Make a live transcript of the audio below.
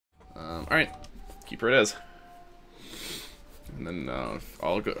Alright. Keeper it is. And then, if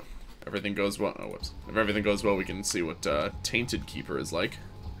all good. Everything goes well. Oh, whoops. If everything goes well, we can see what Tainted Keeper is like.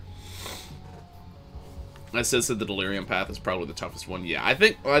 I said the Delirium path is probably the toughest one. Yeah, I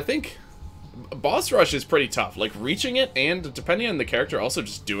think Boss Rush is pretty tough. Like, reaching it, and depending on the character, also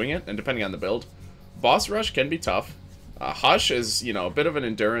just doing it, and depending on the build. Boss Rush can be tough. Hush is, you know, a bit of an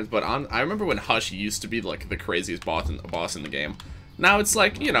endurance, but I remember when Hush used to be, like, the craziest boss in the game. Now it's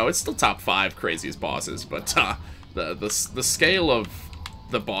like, you know, it's still top 5 craziest bosses, but the scale of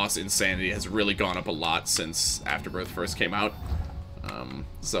the boss insanity has really gone up a lot since Afterbirth first came out.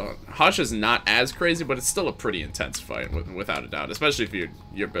 So Hush is not as crazy, but it's still a pretty intense fight, without a doubt, especially if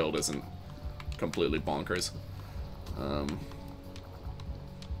your build isn't completely bonkers.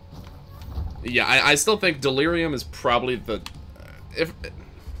 Yeah, I still think Delirium is probably the,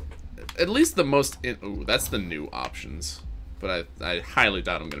 at least the most, ooh, that's the new options, but I highly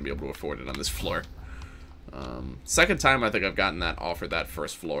doubt I'm going to be able to afford it on this floor. Second time I think I've gotten that offered that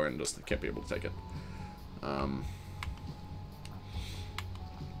first floor and just can't be able to take it.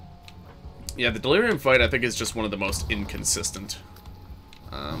 Yeah, the Delirium fight I think is just one of the most inconsistent.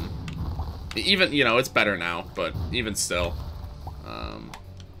 Even, you know, it's better now, but even still.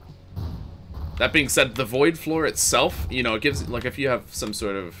 That being said, the Void floor itself, you know, it gives, like, if you have some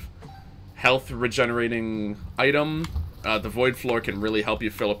sort of health regenerating item, the Void floor can really help you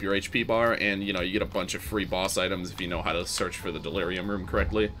fill up your HP bar, and, you know, you get a bunch of free boss items if you know how to search for the Delirium room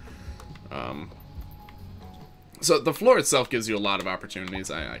correctly. So the floor itself gives you a lot of opportunities.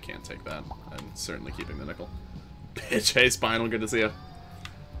 I can't take that. I'm certainly keeping the nickel. Bitch, hey Spinal, good to see ya.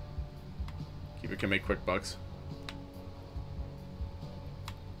 Keeper can make quick bucks.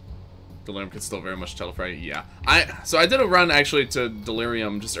 Delirium can still very much telefry. Yeah. So I did a run actually to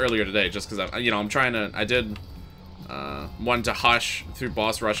Delirium just earlier today, just because I'm trying to. I did one to Hush through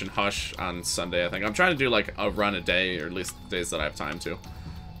Boss Rush and Hush on Sunday, I think. I'm trying to do like a run a day, or at least days that I have time to.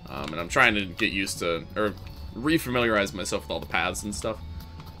 And I'm trying to get used to, or refamiliarize myself with all the paths and stuff.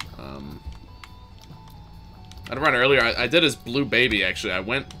 I had a run earlier. I did as Blue Baby actually.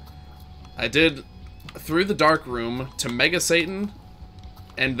 I did through the Dark Room to Mega Satan.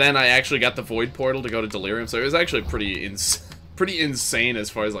 And then I actually got the Void Portal to go to Delirium, so it was actually pretty insane as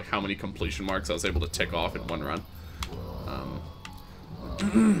far as like how many completion marks I was able to tick off in one run.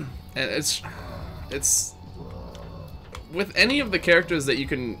 And it's with any of the characters that you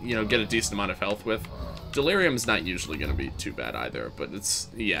can, you know, get a decent amount of health with, Delirium's not usually going to be too bad either. But it's,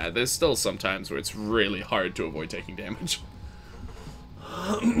 yeah, there's still some times where it's really hard to avoid taking damage.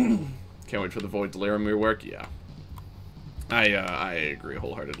 Can't wait for the Void Delirium rework. Yeah. I agree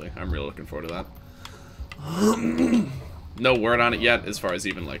wholeheartedly. I'm really looking forward to that. No word on it yet, as far as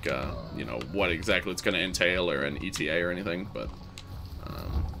even like you know, what exactly it's going to entail or an ETA or anything, but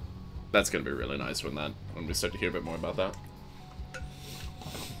that's going to be really nice when we start to hear a bit more about that.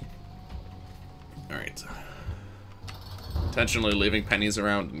 All right. Intentionally leaving pennies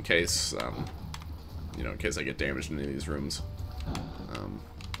around in case you know, in case I get damaged in any of these rooms.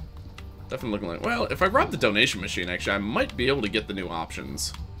 Definitely looking like, well, if I rob the donation machine, actually, I might be able to get the new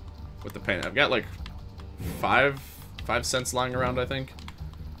options with the penny. I've got like 5 cents lying around, I think.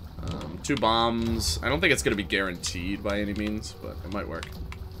 2 bombs. I don't think it's going to be guaranteed by any means, but it might work.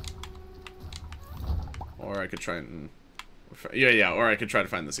 Or I could try and... Yeah, or I could try to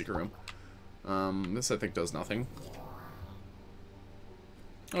find the secret room. This, I think, does nothing.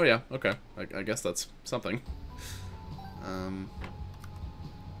 Oh, yeah, okay. I guess that's something.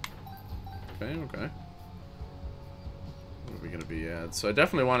 Okay. What are we going to be at? So I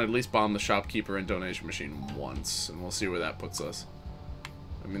definitely want to at least bomb the shopkeeper and donation machine once, and we'll see where that puts us.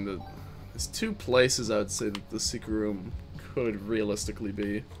 I mean, there's 2 places I would say that the secret room could realistically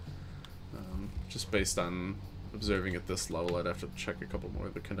be. Just based on observing at this level, I'd have to check a couple more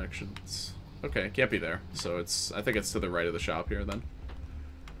of the connections. Okay, it can't be there. So it's, I think it's to the right of the shop here then.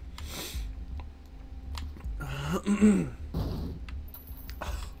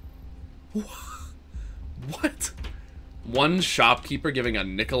 What? One shopkeeper giving a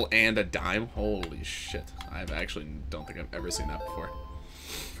nickel and a dime? Holy shit. I actually don't think I've ever seen that before.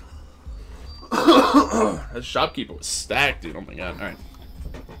 That shopkeeper was stacked, dude. Oh my god. Alright.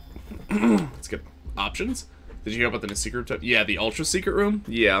 Let's get options. Did you hear about the new secret room? Yeah, the ultra secret room?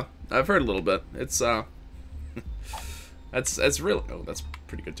 Yeah. I've heard a little bit. It's, that's really... Oh, that's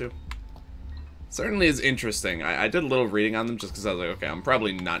pretty good too. Certainly is interesting. I did a little reading on them just because I was like, okay, I'm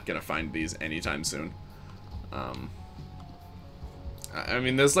probably not going to find these anytime soon. I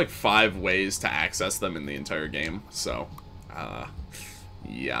mean, there's like 5 ways to access them in the entire game, so,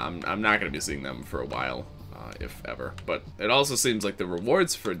 yeah, I'm not going to be seeing them for a while. if ever. But it also seems like the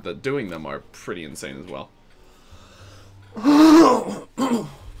rewards for doing them are pretty insane as well.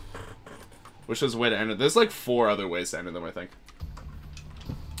 Which is a way to end it. There's like 4 other ways to end them, I think.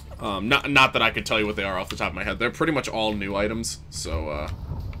 Not that I could tell you what they are off the top of my head. They're pretty much all new items, so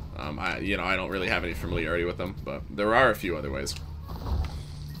I don't really have any familiarity with them, but there are a few other ways.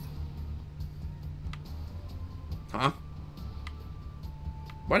 Huh?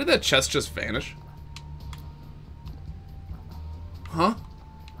 Why did that chest just vanish? Huh?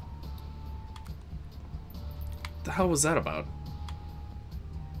 The hell was that about?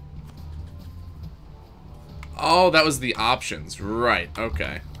 Oh, that was the options. Right,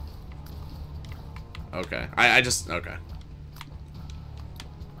 okay. Okay. Okay.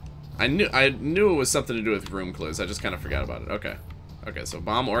 I knew it was something to do with room clues. I just kind of forgot about it. Okay. Okay, so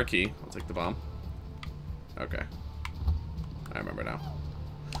bomb or key. I'll take the bomb. Okay. I remember now.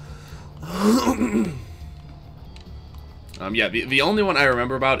 Yeah, the only one I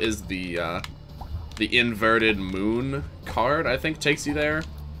remember about is the inverted moon card, I think, takes you there.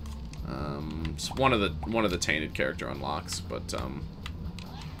 It's one of the tainted character unlocks, but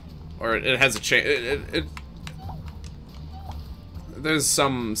or it has a change. There's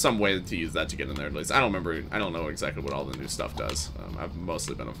some way to use that to get in there at least. I don't remember. I don't know exactly what all the new stuff does. I've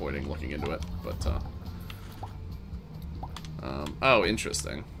mostly been avoiding looking into it, but oh,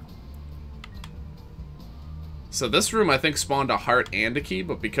 interesting. So this room I think spawned a heart and a key,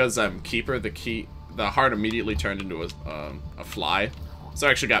 but because I'm keeper, the heart immediately turned into a fly. So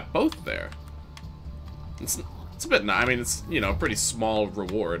I actually got both there. It's a bit nice. I mean, it's, you know, a pretty small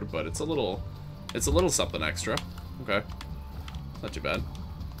reward, but it's a little something extra. Okay. Not too bad.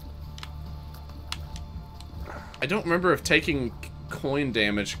 I don't remember if taking coin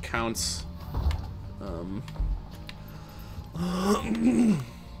damage counts. I don't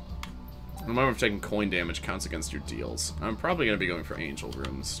remember if taking coin damage counts against your deals. I'm probably going to be going for angel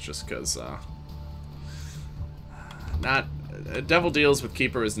rooms, just because, devil deals with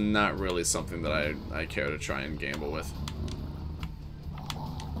Keeper is not really something that I care to try and gamble with.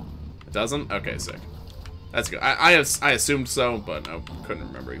 It doesn't? Okay, sick. That's good. I assumed so, but I couldn't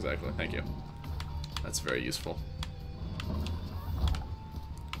remember exactly. Thank you. That's very useful.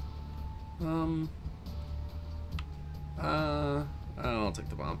 I'll take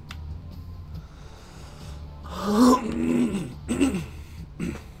the bomb.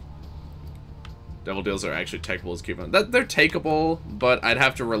 Devil deals are actually takeable as Keeper. They're takeable, but I'd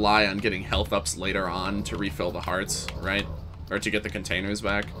have to rely on getting health ups later on to refill the hearts, right? Or to get the containers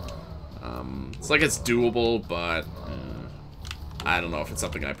back. It's like it's doable, but I don't know if it's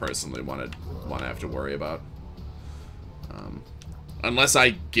something I personally want to have to worry about. Unless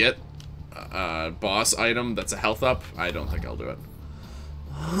I get a boss item that's a health up, I don't think I'll do it.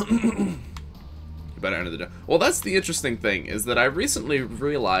 You better enter the devil. Well, that's the interesting thing, is that I recently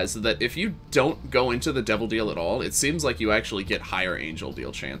realized that if you don't go into the devil deal at all, it seems like you actually get higher angel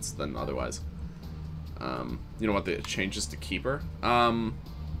deal chance than otherwise. You know what the changes to Keeper?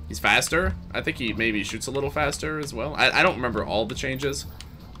 He's faster. I think he maybe shoots a little faster as well. I don't remember all the changes.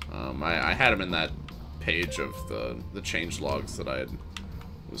 I had him in that page of the change logs that I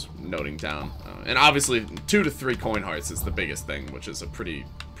was noting down. And obviously, 2 to 3 coin hearts is the biggest thing, which is a pretty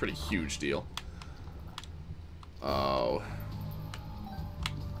huge deal. Oh.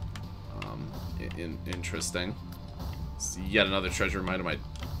 Interesting. It's yet another treasure item I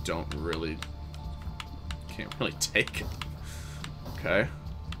can't really take. Okay.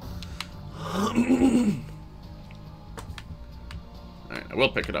 Alright, I will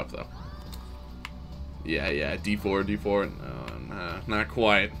pick it up, though. Yeah, D4. No, not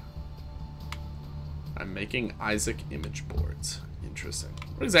quite. I'm making Isaac image boards. Interesting.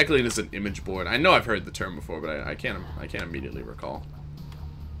 What exactly is an image board? I know I've heard the term before, but I can't immediately recall.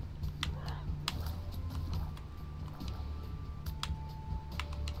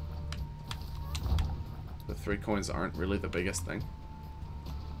 The 3 coins aren't really the biggest thing.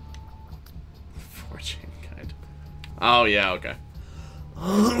 Fortune guide. Oh yeah, okay.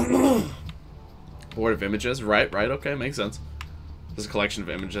 Board of images, right, okay, makes sense. There's a collection of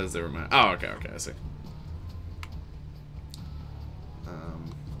images that remind. Oh, okay, I see.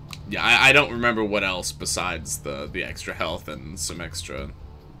 Yeah, I don't remember what else besides the extra health and some extra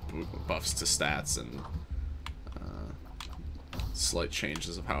buffs to stats and slight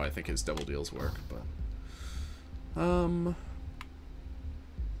changes of how I think his double deals work, but I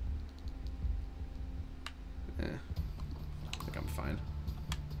think I'm fine.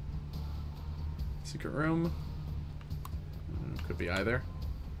 Secret room. Could be either.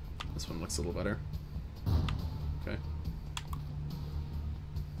 This one looks a little better. Okay.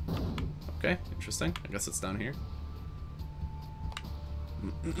 Okay, interesting. I guess it's down here.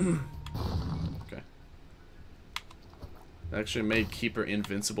 Okay. Actually made Keeper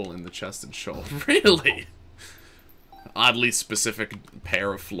invincible in the chest and shoulder. Really? Oddly specific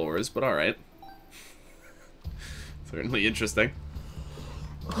pair of floors, but alright. Certainly interesting.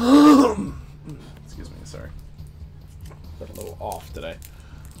 Excuse me, sorry. Got a little off today.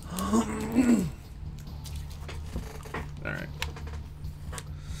 Alright.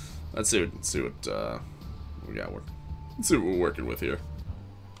 Let's see what we got. Let's see what we're working with here.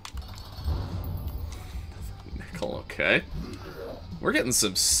 Nickel, okay. We're getting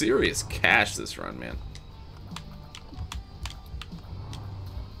some serious cash this run, man.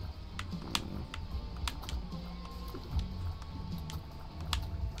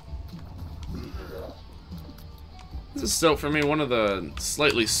 This is still, for me, one of the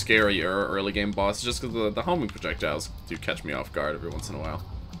slightly scarier early game bosses, just because the homing projectiles do catch me off guard every once in a while.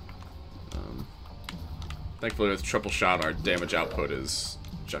 Thankfully, with triple shot, our damage output is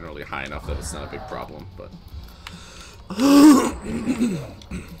generally high enough that it's not a big problem, but...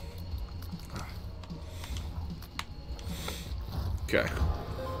 Okay.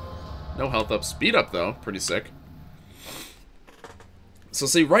 No health up. Speed up, though. Pretty sick. So,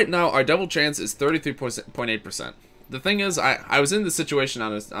 see, right now, our double chance is 33.8%. The thing is, I was in the situation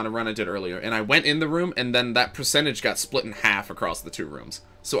on a run I did earlier, and I went in the room, and then that percentage got split in half across the two rooms.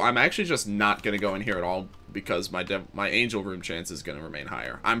 So I'm actually just not going to go in here at all, because my angel room chance is going to remain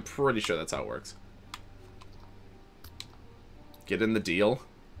higher. I'm pretty sure that's how it works. Get in the deal.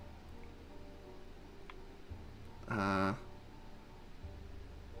 Can't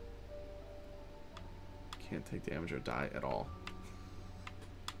take damage or die at all.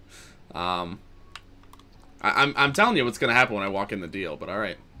 I'm telling you what's gonna happen when I walk in the deal, but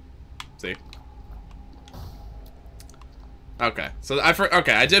alright. See? Okay, so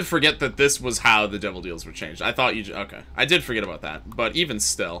I did forget that this was how the devil deals were changed. I thought you... Okay, I did forget about that, but even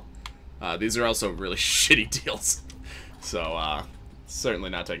still, these are also really shitty deals. So,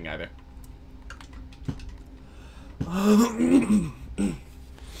 certainly not taking either.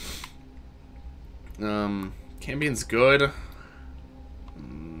 Campion's good.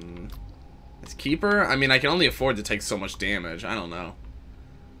 It's Keeper? I mean, I can only afford to take so much damage. I don't know.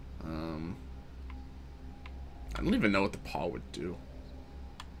 I don't even know what the paw would do.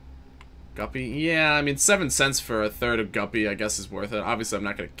 Guppy? Yeah, I mean, 7 cents for a third of Guppy, I guess, is worth it. Obviously, I'm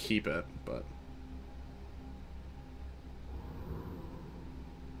not going to keep it, but...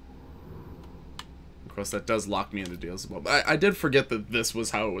 Of course, that does lock me into deals as well. But I did forget that this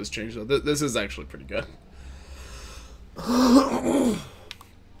was how it was changed, though. This is actually pretty good.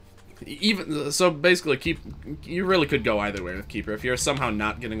 Even so, basically, you really could go either way with Keeper. If you're somehow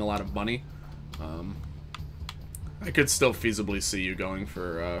not getting a lot of money, I could still feasibly see you going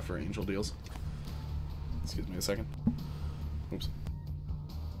for angel deals. Excuse me a second. Oops.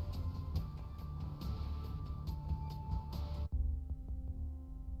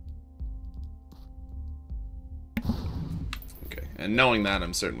 Okay, and knowing that,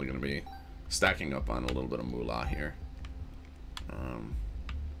 I'm certainly going to be stacking up on a little bit of moolah here.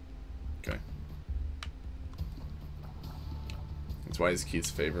 Okay. That's why his key's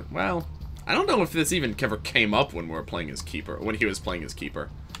favorite. Well, I don't know if this even ever came up when we were playing as Keeper, when he was playing as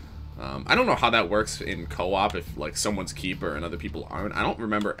Keeper. I don't know how that works in co-op, if, like, someone's Keeper and other people aren't. I don't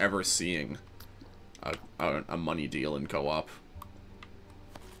remember ever seeing a money deal in co-op.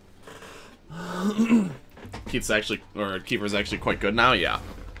 Keeper's actually quite good now, yeah.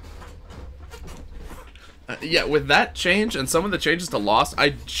 Yeah, with that change and some of the changes to Lost,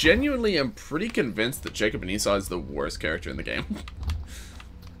 I genuinely am pretty convinced that Jacob and Esau is the worst character in the game.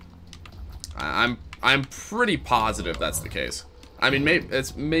 I'm pretty positive that's the case. I mean,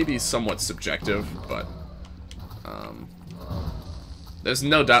 it's maybe somewhat subjective, but there's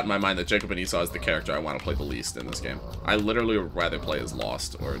no doubt in my mind that Jacob and Esau is the character I want to play the least in this game. I literally would rather play as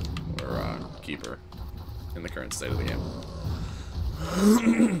Lost or Keeper in the current state of the game.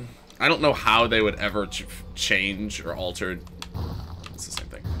 I don't know how they would ever change or alter. It's the same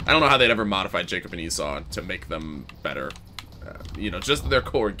thing. I don't know how they'd ever modify Jacob and Esau to make them better. You know, just their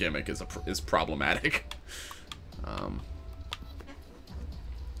core gimmick is problematic.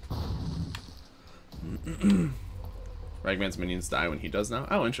 Ragman's minions die when he does now.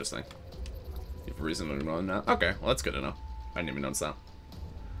 Oh, interesting. You have a reason to know now. Okay, well that's good to know. I didn't even notice that.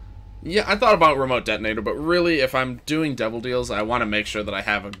 Yeah, I thought about remote detonator, but really, if I'm doing devil deals, I want to make sure that I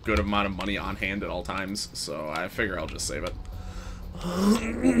have a good amount of money on hand at all times, so I figure I'll just save it.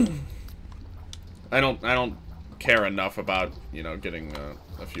 I don't care enough about, you know, getting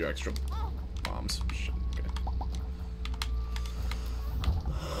a few extra bombs. Shit,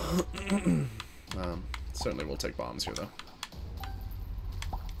 Certainly we'll take bombs here, though.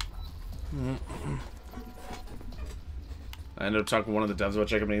 I ended up talking to one of the devs about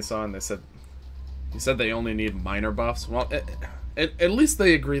Jacob and Esau, and he said they only need minor buffs. Well, at least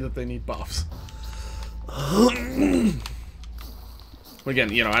they agree that they need buffs.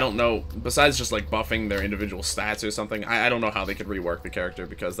 Again, you know, I don't know, besides just, like, buffing their individual stats or something, I don't know how they could rework the character,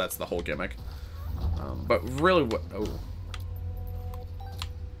 because that's the whole gimmick. But really,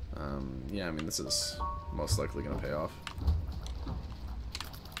 yeah, I mean, this is most likely going to pay off.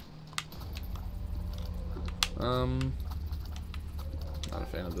 Not a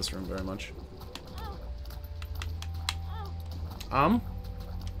fan of this room very much.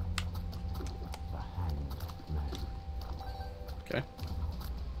 Okay.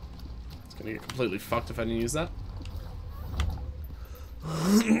 It's gonna get completely fucked if I didn't use that.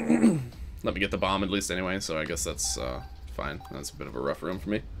 Let me get the bomb at least anyway, so I guess that's fine. That's a bit of a rough room for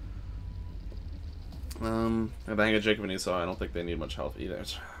me. If I get Jacob and Esau, I don't think they need much help either.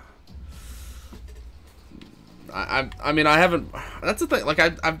 I mean, I haven't... That's the thing, like,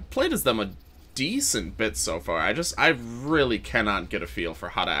 I've played as them a decent bit so far. I really cannot get a feel for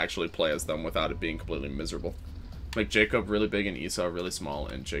how to actually play as them without it being completely miserable. Like, Jacob really big and Esau really small,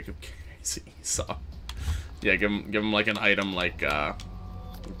 and Jacob carries Esau. Yeah, give him like, an item like, the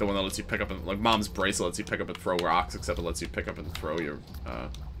one that lets you pick up, like, Mom's bracelet lets you pick up and throw rocks, except it lets you pick up and throw your,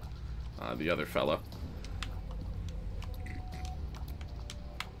 the other fella.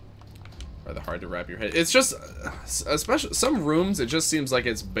 Rather hard to wrap your head. It's just, especially some rooms, it just seems like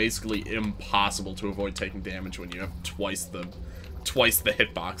it's basically impossible to avoid taking damage when you have twice the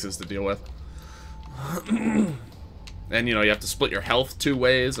hitboxes to deal with. And you know, you have to split your health 2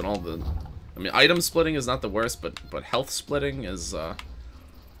 ways and all the... I mean, item splitting is not the worst, but health splitting is,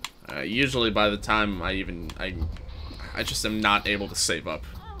 usually by the time I just am not able to save up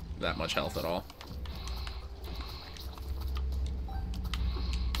that much health at all.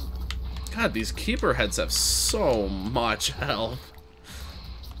 God, these Keeper heads have so much health.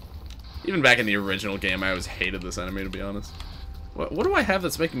 Even back in the original game, I always hated this enemy, to be honest. What do I have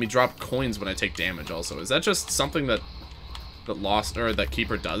that's making me drop coins when I take damage, also? Is that just something that that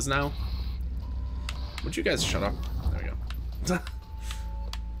Keeper does now? Would you guys shut up? There we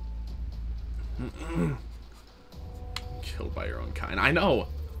go. Killed by your own kind. I know!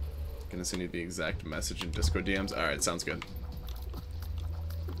 Gonna send you the exact message in Discord DMs. Alright, sounds good.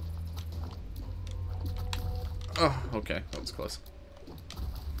 Oh, okay. That was close.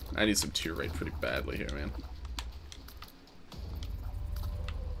 I need some tier rate pretty badly here, man.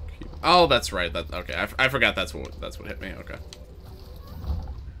 Oh, that's right. Okay. I forgot that's what hit me. Okay.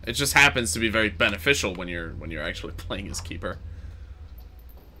 It just happens to be very beneficial when you're actually playing as Keeper.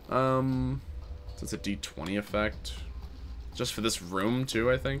 So it's a D20 effect. Just for this room too,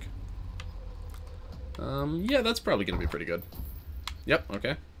 I think. Yeah, that's probably gonna be pretty good. Yep,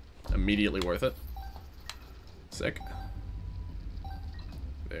 okay. Immediately worth it. Sick.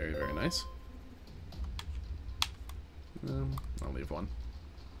 Very, very nice. I'll leave one.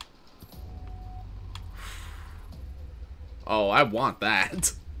 Oh, I want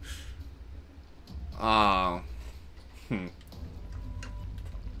that. I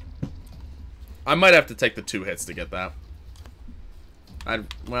might have to take the 2 hits to get that.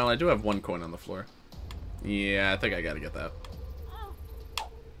 Well, I do have 1 coin on the floor. Yeah, I think I gotta get that.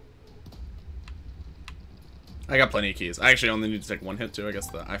 I got plenty of keys. I actually only need to take 1 hit, too. I guess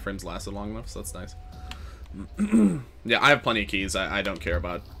the iframes lasted long enough, so that's nice. Yeah, I have plenty of keys. I don't care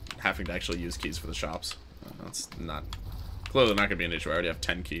about having to actually use keys for the shops. That's not... Clearly not going to be an issue. I already have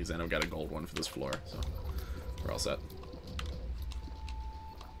 10 keys, and I've got a gold one for this floor, so we're all set.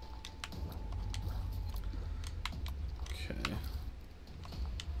 Okay.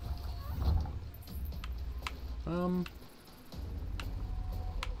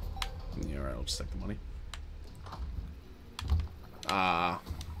 Yeah, alright, I'll just take the money.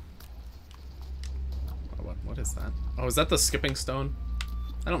 What is that? Oh, is that the skipping stone?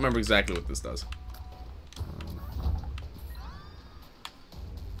 I don't remember exactly what this does.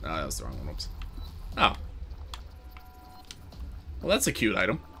 that was the wrong one. Oops. Oh. Well, that's a cute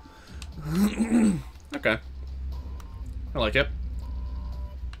item. Okay. I like it.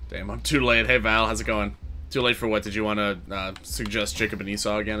 Damn, I'm too late. Hey, Val, how's it going? Too late for what? Did you want to suggest Jacob and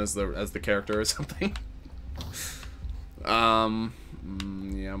Esau again as the character or something?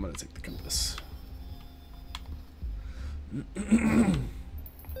 Yeah, I'm gonna take the compass.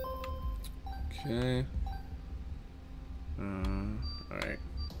 Okay. Alright.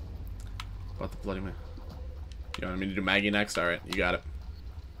 About the bloody man. You want me to do Maggie next? Alright, you got it.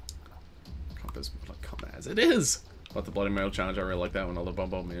 Compass will come as it is. About the Bloody Mary challenge, I really like that one. Although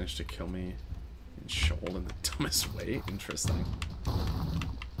Bumbo managed to kill me in Shoal in the dumbest way. Interesting.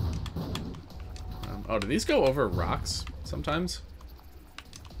 Oh, do these go over rocks sometimes?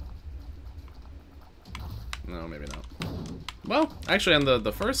 No, maybe not. Well, actually, on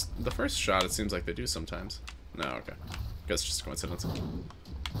the first shot, it seems like they do sometimes. No, okay. Guess it's just a coincidence.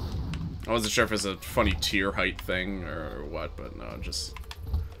 I wasn't sure if it's a funny tier height thing or what, but no, it just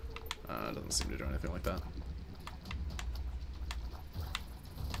doesn't seem to do anything like that.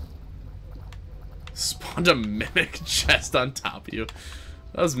 Spawned a mimic chest on top of you.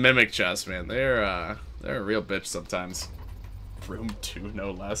 Those mimic chests, man, they're a real bitch sometimes. Room 2,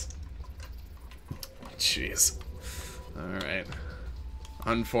 no less. Jeez. Alright.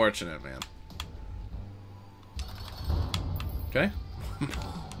 Unfortunate, man. Okay.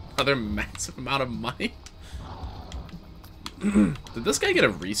 Another massive amount of money. Did this guy get a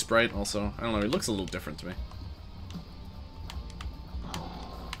resprite also? I don't know, he looks a little different to me. A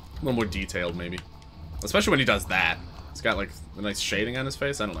little more detailed, maybe. Especially when he does that. He's got, like, a nice shading on his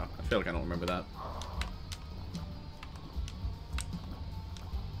face. I don't know. I feel like I don't remember that.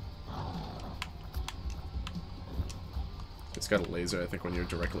 It's got a laser, I think, when you're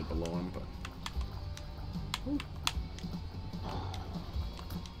directly below him, but... Ooh.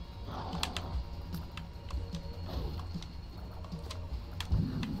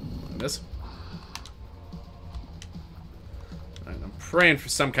 Miss. Alright, I'm praying for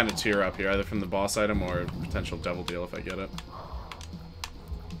some kind of tier up here, either from the boss item or a potential devil deal if I get it.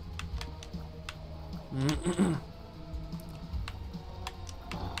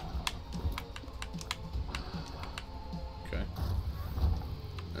 Okay.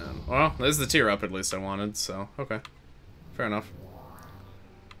 Well, there's the tier up at least I wanted, so okay. Fair enough.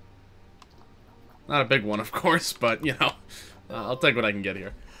 Not a big one, of course, but, you know, I'll take what I can get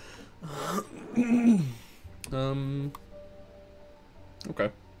here.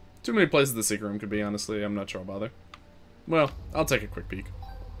 Okay. Too many places the secret room could be, honestly. I'm not sure I'll bother. Well, I'll take a quick peek.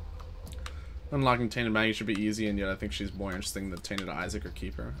 Unlocking Tainted Maggie should be easy, and yet I think she's more interesting than Tainted Isaac or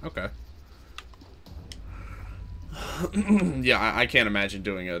Keeper. Okay. Yeah, I can't imagine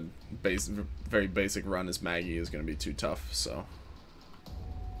doing a very basic run as Maggie is going to be too tough, so...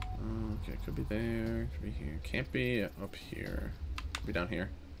 Okay, could be there, could be here. Can't be up here. Could be down here.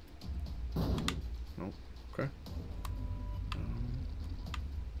 Nope. Okay.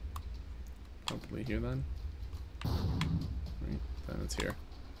 Probably here then. Right, then it's here.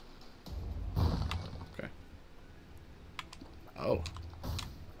 Okay. Oh.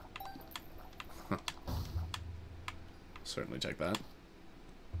 Huh. Certainly check that.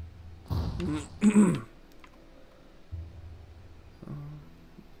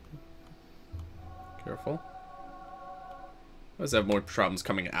 Careful. I always have more problems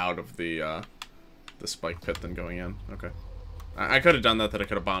coming out of the spike pit than going in. Okay. I could have done that I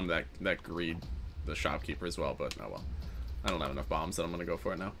could have bombed that greed, the shopkeeper as well, but oh well. I don't have enough bombs that I'm gonna go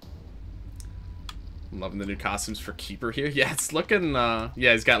for it now. I'm loving the new costumes for Keeper here. Yeah, it's looking, yeah,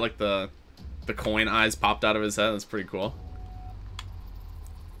 he's got like the coin eyes popped out of his head. That's pretty cool.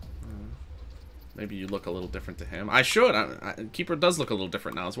 Maybe you look a little different to him. I should. Keeper does look a little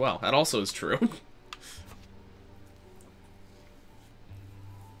different now as well. That also is true.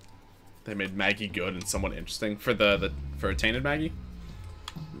 They made Maggie good and somewhat interesting for for a Tainted Maggie.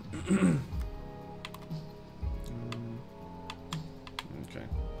 Okay.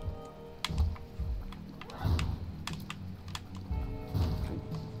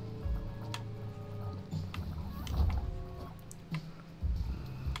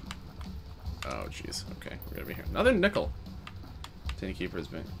 Oh jeez. Okay, we're gonna be here. Another nickel. Tainted Keeper has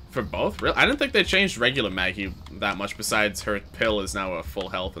been for both. Really, I didn't think they changed regular Maggie that much. Besides, her pill is now a full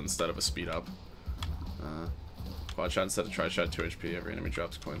health instead of a speed up. Quad shot instead of tri shot, 2 HP. Every enemy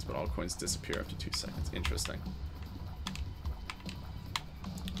drops coins, but all coins disappear after 2 seconds. Interesting.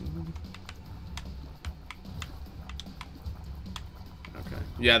 Okay.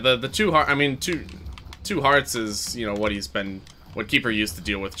 Yeah, the two heart. I mean, two hearts is, you know, what Keeper used to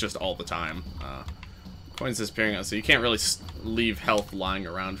deal with just all the time. Coins disappearing out, so you can't really leave health lying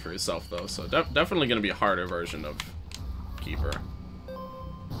around for yourself, though. So definitely going to be a harder version of Keeper.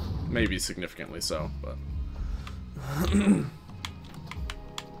 Maybe significantly so, but...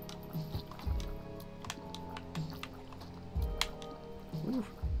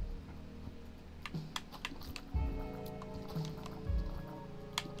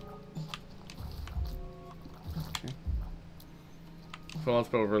 Full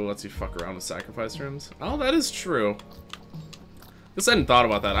health over lets you fuck around with sacrifice rooms. Oh, that is true. Just hadn't thought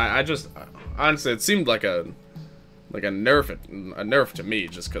about that. I just honestly, it seemed like a Like, a nerf to me,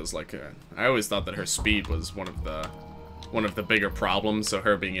 just because, like, I always thought that her speed was one of the bigger problems, so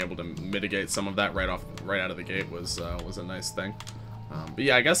her being able to mitigate some of that right out of the gate was a nice thing. But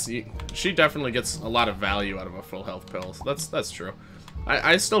yeah, I guess she definitely gets a lot of value out of a full health pill, so that's true.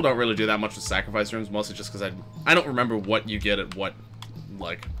 I still don't really do that much with sacrifice rooms, mostly just because I don't remember what you get at what,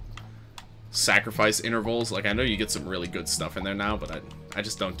 like, sacrifice intervals. Like, I know you get some really good stuff in there now, but I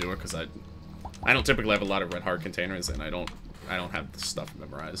just don't do it because I don't typically have a lot of red heart containers, and I don't have the stuff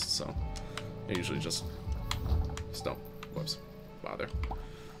memorized, so I usually just don't, whoops, bother.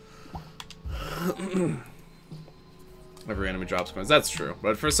 Every enemy drops coins. That's true,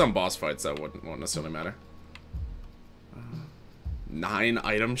 but for some boss fights that won't necessarily matter. 9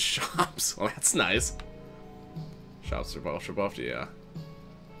 item shops. Well, that's nice. Shops are buffed, yeah.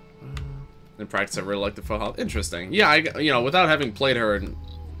 In practice, I really like the full health. Interesting. Yeah, you know, without having played her in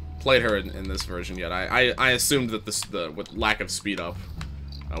this version yet, I assumed that the with lack of speed up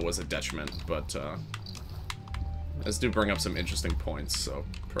was a detriment, but this do bring up some interesting points. So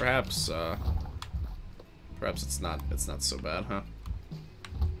perhaps it's not so bad, huh?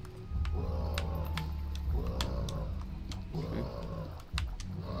 Okay.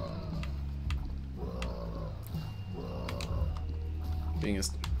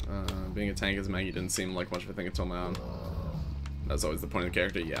 Being a tank as Maggie didn't seem like much of a thing until now. That's always the point of the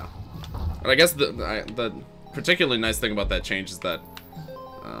character, yeah. But I guess the particularly nice thing about that change is that,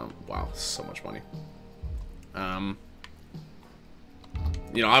 wow, so much money.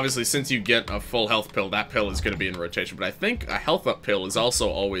 You know, obviously, since you get a full health pill, that pill is going to be in rotation. But I think a health up pill is also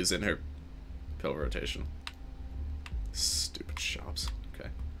always in her pill rotation. Stupid shops. Okay.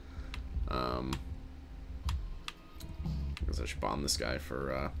 I guess I should bomb this guy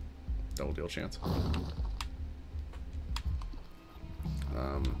for double deal chance.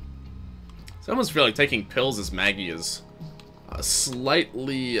 So I almost feel like taking pills as Maggie is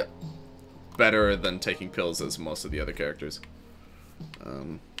slightly better than taking pills as most of the other characters.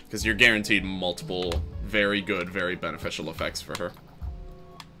 Because you're guaranteed multiple very good, very beneficial effects for her.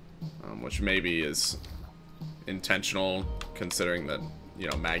 Which maybe is intentional, considering that, you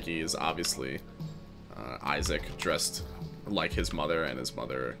know, Maggie is obviously Isaac dressed like his mother, and his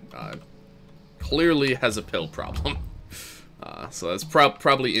mother clearly has a pill problem. So that's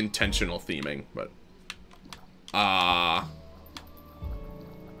probably intentional theming, but... Huh.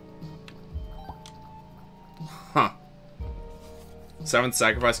 7th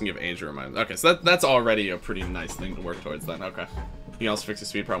sacrifice can give age a reminder. Okay, so that's already a pretty nice thing to work towards then. Okay. You can also fix the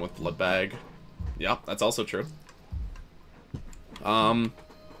speed problem with blood bag. Yeah, that's also true.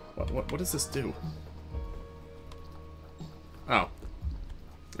 What does this do? Oh.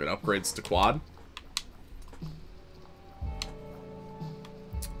 It upgrades to quad.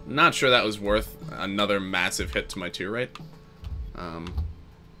 Not sure that was worth another massive hit to my tier rate.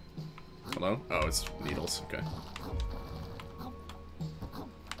 Hello? Oh, it's needles. Okay.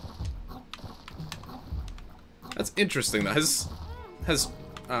 That's interesting though. Has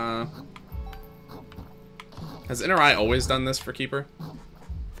Inner Eye always done this for Keeper?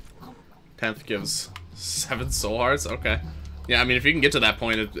 10th gives 7 soul hearts? Okay. Yeah, I mean, if you can get to that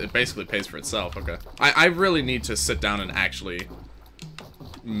point, it basically pays for itself. Okay. I really need to sit down and actually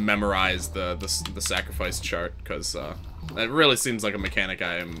memorize the sacrifice chart, because it really seems like a mechanic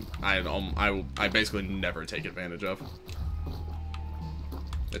I basically never take advantage of.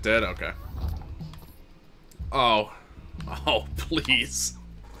 It did? Okay. Oh, please.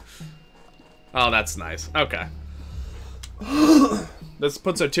 Oh, that's nice. Okay. This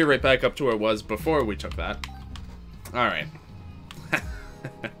puts our tier rate back up to where it was before we took that. Alright.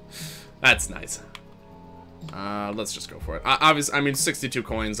 That's nice. Let's just go for it. Obviously, I mean, 62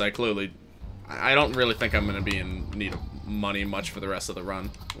 coins, I don't really think I'm going to be in need of money much for the rest of the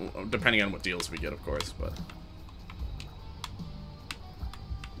run. Depending on what deals we get, of course, but...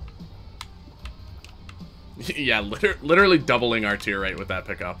 Yeah, literally doubling our tier rate with that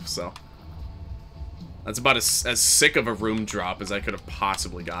pickup, so... That's about as sick of a room drop as I could have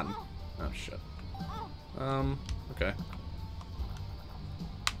possibly gotten. Oh, shit. Okay.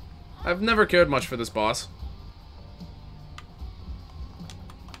 I've never cared much for this boss.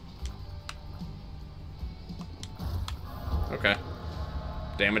 Okay.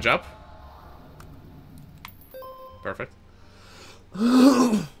 Damage up. Perfect.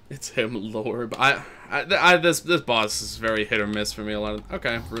 It's him lower, but this boss is very hit or miss for me a lot of...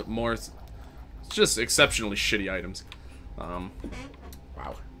 Okay, more... It's just exceptionally shitty items. Wow.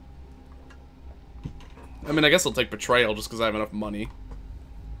 I mean, I guess I'll take Betrayal just because I have enough money.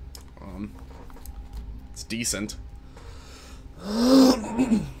 It's decent.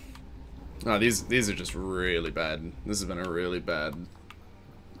 Oh, these are just really bad. This has been a really bad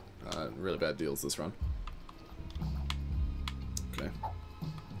deals this run. Okay.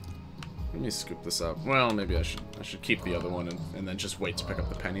 Let me scoop this up. Well, maybe I should keep the other one and then just wait to pick up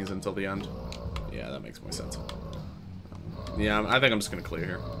the pennies until the end. Yeah, that makes more sense. Yeah, I think I'm just gonna clear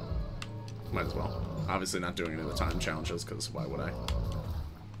here. Might as well. Obviously not doing any of the time challenges, because why would I?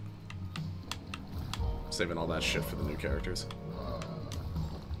 Saving all that shit for the new characters.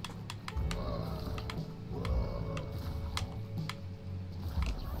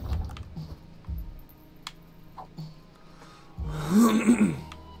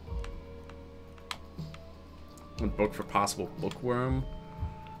 A book for possible bookworm.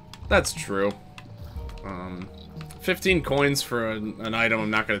 That's true. 15 coins for an item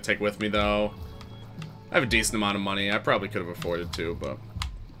I'm not going to take with me, though. I have a decent amount of money. I probably could have afforded to, but...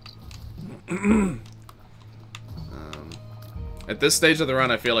 at this stage of the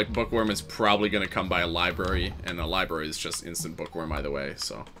run, I feel like bookworm is probably going to come by a library, and a library is just instant bookworm either way,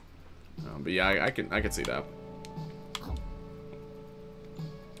 so... but yeah, I can see that.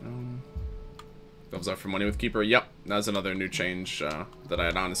 Goes up for money with Keeper. Yep, that's another new change that I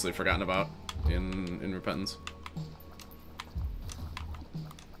had honestly forgotten about in Repentance.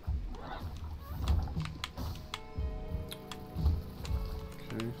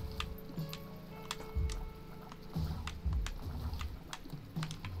 Okay.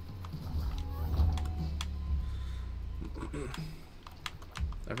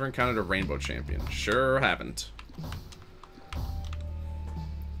 Ever encountered a rainbow champion? Sure haven't.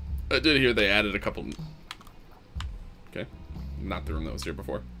 I did hear they added a couple... Okay. Not the room that was here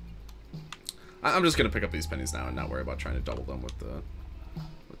before. I'm just going to pick up these pennies now and not worry about trying to double them with the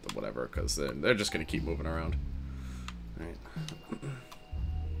whatever, because they're just going to keep moving around. Alright.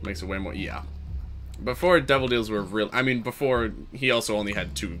 Makes it way more... Yeah. Before, Devil Deals were real... I mean, before, he also only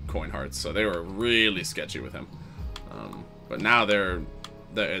had 2 coin hearts, so they were really sketchy with him. But now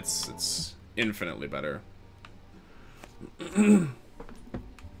it's infinitely better.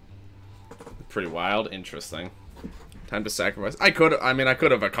 Pretty wild. Interesting. Time to sacrifice. I could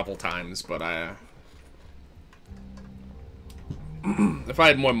have a couple times, but if I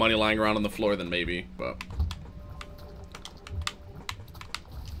had more money lying around on the floor, then maybe, but...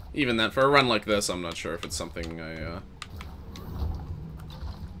 Even then, for a run like this, I'm not sure if it's something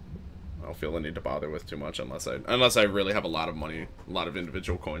I'll feel the need to bother with too much unless I really have a lot of money, a lot of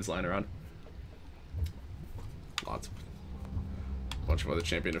individual coins lying around. Lots of... A bunch of other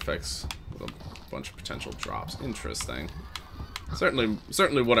champion effects with a bunch of potential drops. Interesting.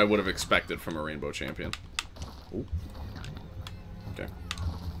 Certainly what I would have expected from a rainbow champion. Ooh. Okay.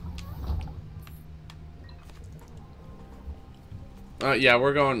 Yeah,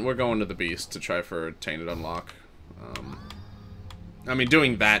 we're going to the beast to try for Tainted Unlock. I mean,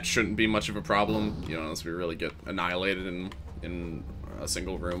 doing that shouldn't be much of a problem, you know, unless we really get annihilated in a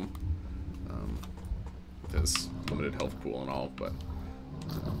single room. With his limited health pool and all, but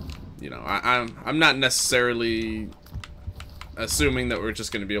you know, I'm not necessarily assuming that we're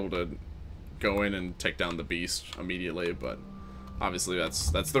just going to be able to go in and take down the beast immediately, but obviously that's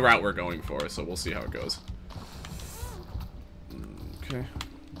the route we're going for, so we'll see how it goes. Okay.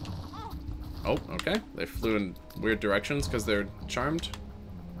 Oh, okay. They flew in weird directions because they're charmed.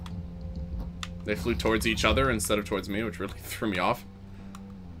 They flew towards each other instead of towards me, which really threw me off.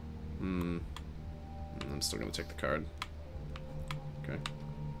 I'm still gonna take the card. Okay.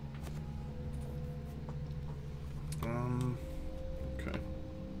 Okay.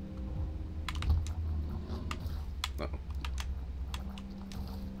 Uh-oh.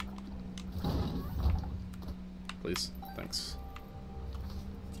 Please. Thanks.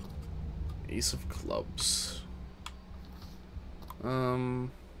 Ace of Clubs. Okay.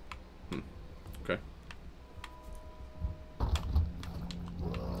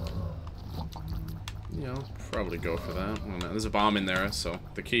 Yeah, I'll probably go for that. There's a bomb in there, so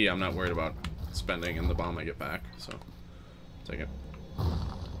the key I'm not worried about spending, and the bomb I get back, so take it.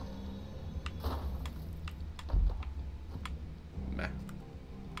 Meh.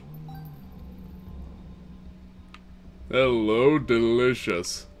 Hello,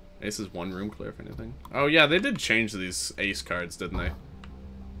 delicious. Ace is one room clear, if anything. Oh yeah, they did change these ace cards, didn't they?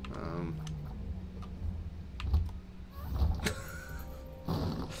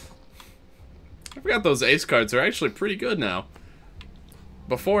 I forgot those ace cards are actually pretty good now.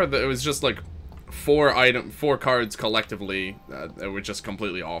 Before, it was just like four cards collectively that were just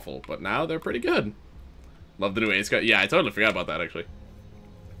completely awful. But now they're pretty good. Love the new ace card. Yeah, I totally forgot about that, actually.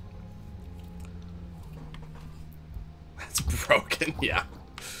 That's broken, yeah.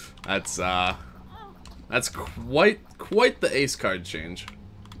 That's quite the ace card change.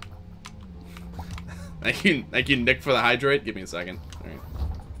 Thank you, Nick, for the hydrate. Give me a second. Alright.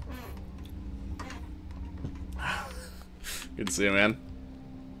 Good to see you, man.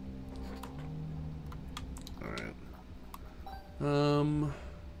 Alright.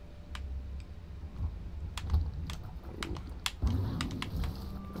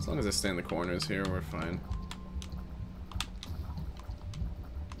 As long as I stay in the corners here, we're fine.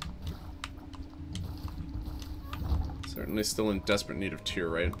 Certainly still in desperate need of tier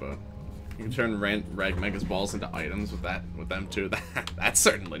right, but you can turn Rag Mega's balls into items with them too. That's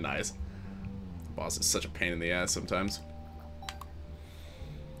certainly nice. The boss is such a pain in the ass sometimes.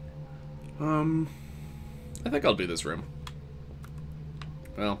 I think I'll do this room.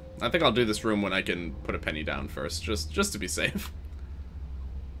 Well, I think I'll do this room when I can put a penny down first, just to be safe.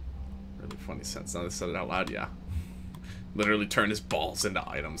 Really funny sense now that I said it out loud, yeah. Literally turn his balls into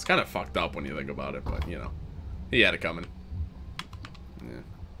items. Kind of fucked up when you think about it, but you know. He had it coming. Yeah.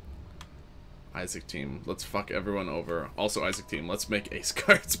 Isaac team, let's fuck everyone over. Also, Isaac team, let's make ace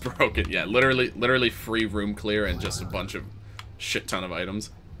cards broken. Yeah, literally free room clear and just a bunch of shit ton of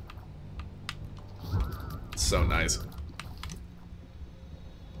items. So nice.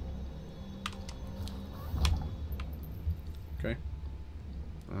 Okay.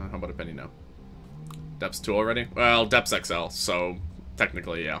 How about a penny now? Depth's 2 already? Well, Depth's XL, so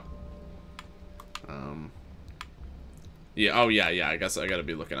technically, yeah. Yeah, oh yeah, I guess I gotta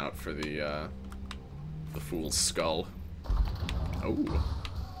be looking out for the Fool's Skull.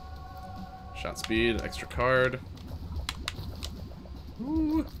 Oh. Shot speed, extra card.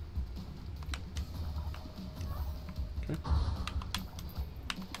 Ooh. Okay.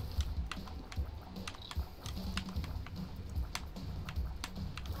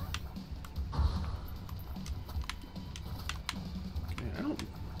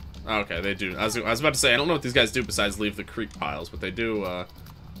 Okay, they do. I was about to say, I don't know what these guys do besides leave the creep piles, but they do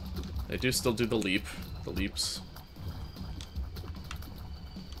still do the leaps.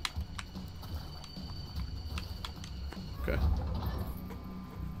 Okay.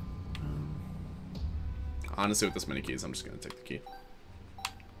 Honestly, with this many keys, I'm just gonna take the key.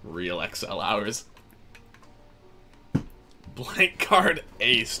 Real XL hours. Blank card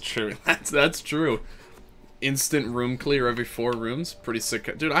ace, true. That's true. Instant room clear every 4 rooms. Pretty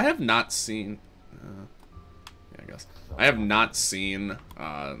sick. Dude, I have not seen... yeah, I guess. I have not seen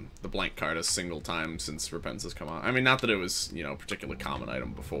the blank card a single time since Repentance has come out. I mean, not that it was, you know, a particularly common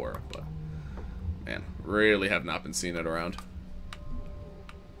item before, but... Man, really have not been seeing it around.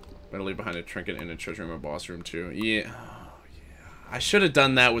 Better leave behind a trinket in a treasure room or boss room, too. Yeah. Oh, yeah. I should have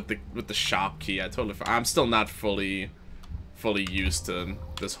done that with the shop key. I'm still not fully used to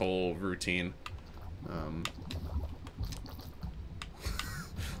this whole routine.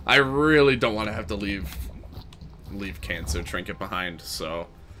 I really don't want to have to leave Cancer Trinket behind, so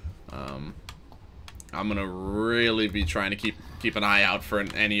I'm gonna really be trying to keep an eye out for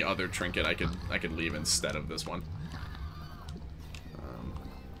any other trinket I could leave instead of this one.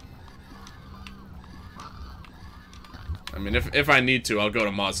 I mean, if I need to, I'll go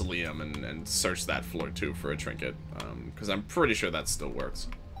to Mausoleum and search that floor too for a trinket, because I'm pretty sure that still works.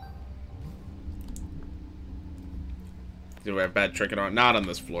 Do we have bad trinket on? Not on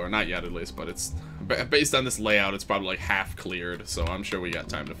this floor, not yet at least, but it's based on this layout, it's probably like half cleared, so I'm sure we got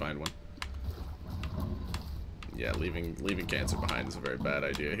time to find one. Yeah, leaving Cancer behind is a very bad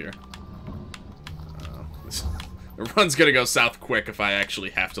idea here. The run's gonna go south quick if I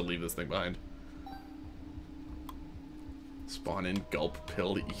actually have to leave this thing behind. Spawn in, gulp,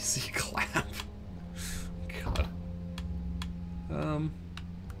 pill, easy clap. God.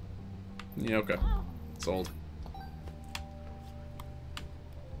 Yeah, okay. Sold.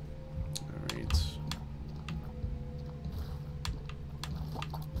 Alright.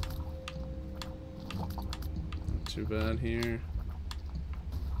 Not too bad here.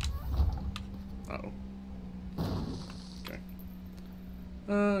 Uh-oh. Okay.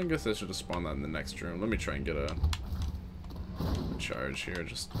 I guess I should have spawned that in the next room. Let me try and get a charge here,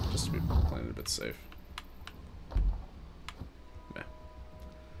 just to be playing it a bit safe. Yeah.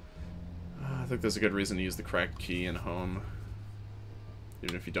 I think there's a good reason to use the cracked key in home.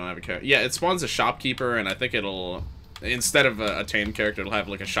 Even if you don't have a character. Yeah, it spawns a shopkeeper, and I think it'll... Instead of a tamed character, it'll have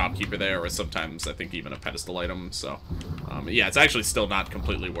like a shopkeeper there, or sometimes I think even a pedestal item, so... yeah, it's actually still not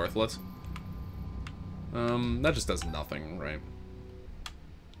completely worthless. That just does nothing, right?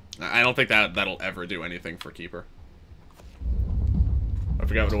 I don't think that'll ever do anything for Keeper. I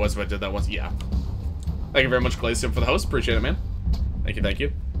forgot what it was if I did that once. Yeah. Thank you very much, Glacium, for the host. Appreciate it, man. Thank you, thank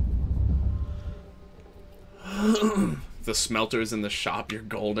you. The smelters in the shop, you're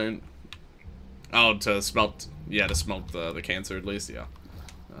golden. Oh, to smelt... Yeah, to smelt the Cancer, at least, yeah.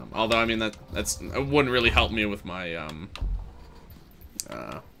 Although, I mean, it wouldn't really help me with my,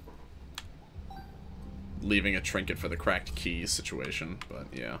 leaving a trinket for the cracked keys situation, but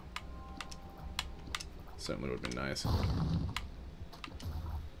yeah. Certainly would be nice.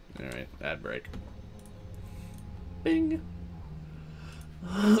 Alright, ad break. Bing!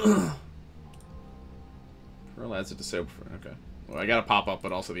 Pearl ads are disabled for, okay. Well, I got a pop-up,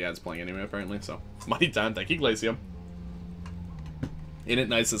 but also the ad's playing anyway, apparently, so. Money time, thank you, Glacium. Ain't it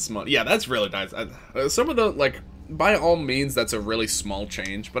nice and small? Yeah, that's really nice. Some of the, like, by all means, that's a really small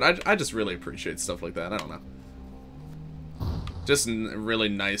change, but I just really appreciate stuff like that. I don't know. Just really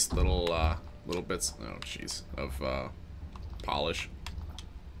nice little, little bits, oh, jeez, of, polish.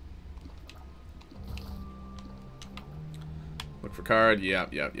 Look for card,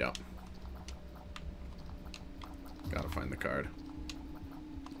 yep. Gotta find the card.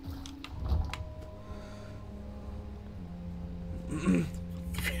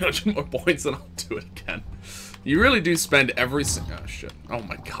 300 more points and I'll do it again. You really do spend every oh shit. Oh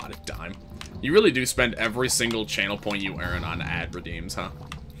my god, a dime. You really do spend every single channel point you earn on ad redeems, huh?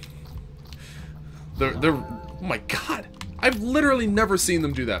 Oh my god. I've literally never seen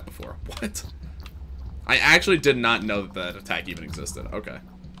them do that before. What? I actually did not know that that attack even existed. Okay.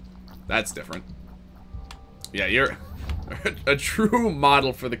 That's different. Yeah, you're a true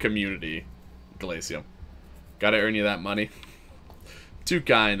model for the community, Glacium. Gotta earn you that money. Too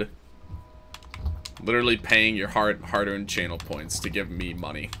kind. Literally paying your hard-earned channel points to give me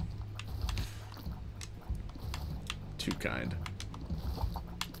money. Too kind.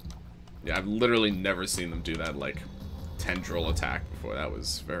 Yeah, I've literally never seen them do that, like, tendril attack before. That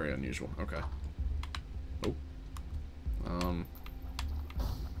was very unusual. Okay. Oh.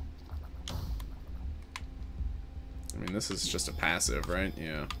 I mean, this is just a passive, right?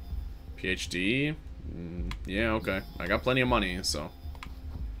 Yeah. PhD? Yeah, okay. I got plenty of money, so.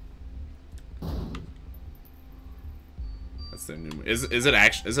 That's the new. Is it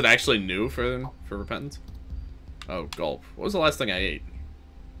actually new for repentance? Oh, gulp. What was the last thing I ate?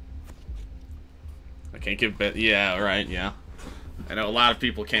 I can't give bit. Yeah, right. Yeah. I know a lot of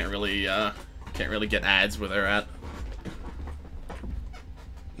people can't really get ads where they're at.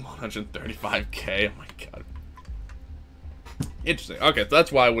 135K. Oh my god. Interesting. Okay,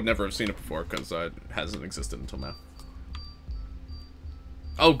 that's why I would never have seen it before, because it hasn't existed until now.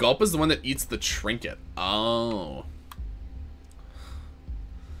 Oh, gulp is the one that eats the trinket. Oh.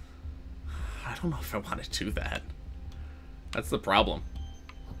 I don't know if I want to do that. That's the problem.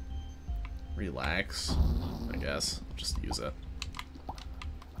 Relax, I guess. Just use it.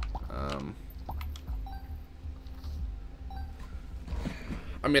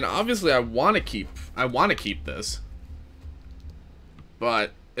 I mean, obviously, I want to keep this.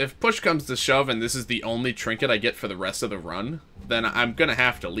 But if push comes to shove and this is the only trinket I get for the rest of the run, then I'm gonna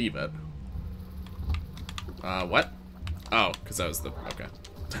have to leave it. What? Oh, because that was the... Okay.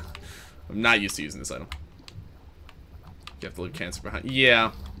 I'm not used to using this item. You have to leave cancer behind.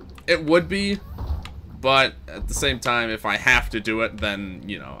 Yeah, it would be, but at the same time, if I have to do it, then,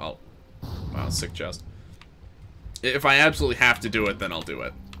 you know, I'll... Wow, sick chest. If I absolutely have to do it, then I'll do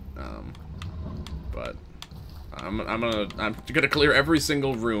it. But... I'm gonna clear every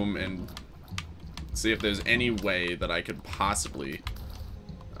single room and see if there's any way that I could possibly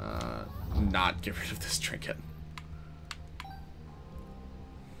not get rid of this trinket.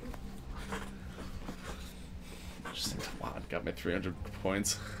 Just wow, got my 300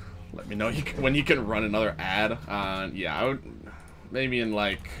 points. Let me know when you can run another ad. Yeah, I would maybe in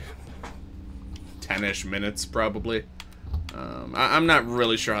like 10-ish minutes probably. I'm not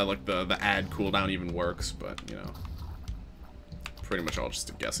really sure how like the ad cooldown even works, but you know, pretty much all just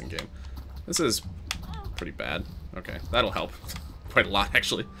a guessing game. This is pretty bad. Okay, that'll help quite a lot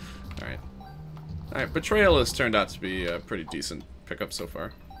actually. All right. Betrayal has turned out to be a pretty decent pickup so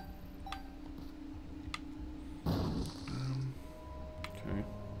far. Okay.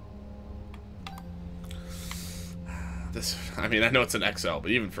 This, I mean, I know it's an XL,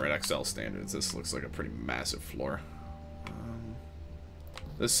 but even for an XL standards, this looks like a pretty massive floor.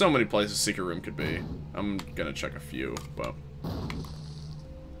 There's so many places secret room could be. I'm gonna check a few, but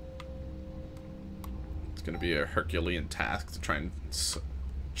it's gonna be a Herculean task to try and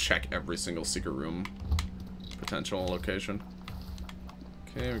check every single secret room potential location.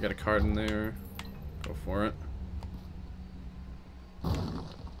 Okay, we got a card in there. Go for it. Do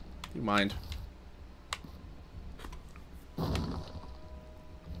you mind? Oh,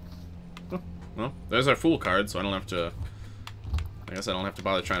 well, there's our fool card, so I don't have to. I guess I don't have to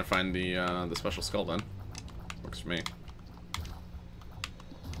bother trying to find the special skull then. Works for me.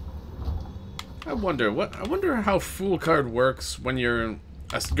 I wonder how Fool card works when you're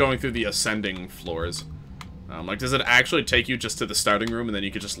going through the ascending floors. Like, does it actually take you just to the starting room and then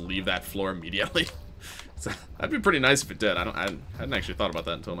you could just leave that floor immediately? So, that'd be pretty nice if it did. I hadn't actually thought about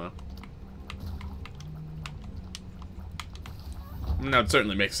that until now. I mean, that would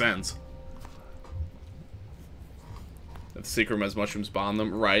certainly make sense. If the secret room has mushrooms bond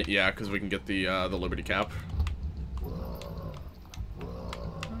them, right? Yeah, because we can get the Liberty Cap.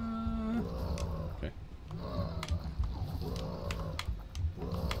 Okay.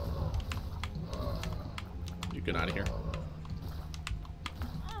 You get out of here.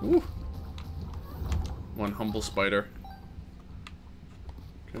 Woo. One humble spider.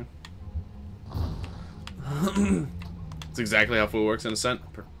 Okay. That's exactly how food works in Ascent.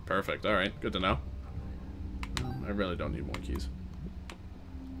 Perfect. All right. Good to know. I really don't need more keys.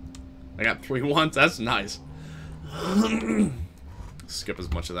 I got 3 once. That's nice. Skip as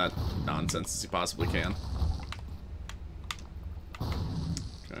much of that nonsense as you possibly can.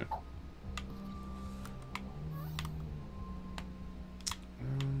 Okay.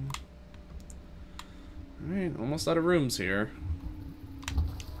 Alright, almost out of rooms here.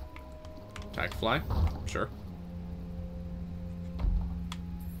 Attack fly? Sure.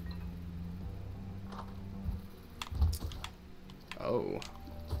 Oh.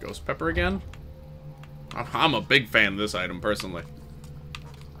 Ghost pepper again? I'm a big fan of this item, personally.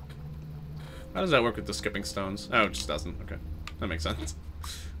 How does that work with the skipping stones? Oh, it just doesn't. Okay. That makes sense.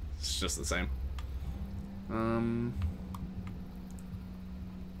 It's just the same. I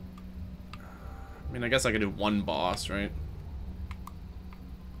mean, I guess I could do one boss, right?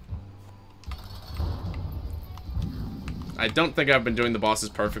 I don't think I've been doing the bosses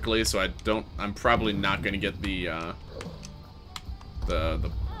perfectly, so I'm probably not going to get the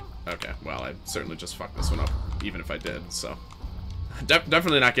okay, well, I certainly just fucked this one up, even if I did, so.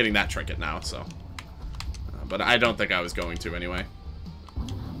 Definitely not getting that trinket now, so. But I don't think I was going to anyway.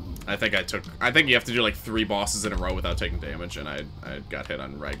 I think you have to do like 3 bosses in a row without taking damage, and I got hit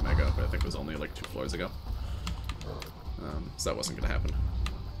on Rag Mega, but I think it was only like 2 floors ago. So that wasn't gonna happen.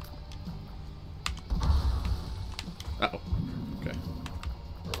 Uh-oh. Okay.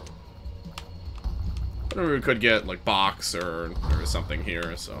 But we could get like box or something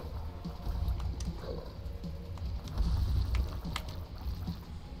here, so.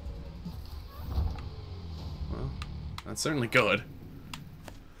 Well, that's certainly good.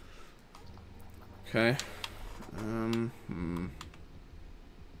 Okay.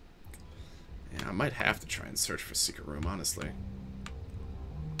 Yeah, I might have to try and search for secret room, honestly.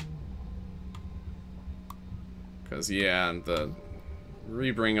 Because, yeah, the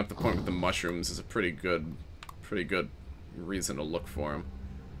re-bringing up the point with the mushrooms is a pretty good reason to look for them.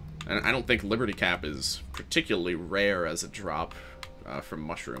 And I don't think Liberty Cap is particularly rare as a drop from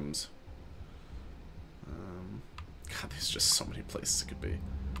mushrooms. God, there's just so many places it could be.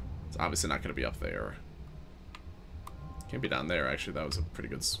 It's obviously not going to be up there. Can't be down there, actually. That was a pretty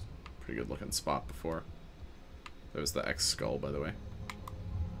good looking spot before. There's the X skull, by the way.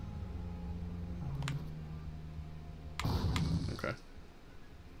 Okay.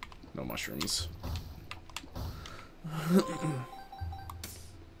 No mushrooms.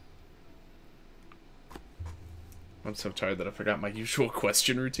 I'm so tired that I forgot my usual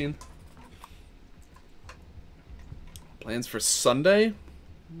question routine. Plans for Sunday?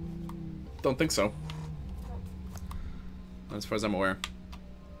 Don't think so. Not as far as I'm aware.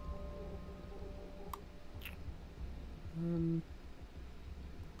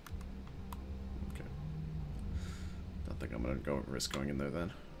 Okay. Don't think I'm gonna risk going in there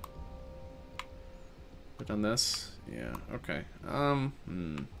then. We've done this? Yeah, okay.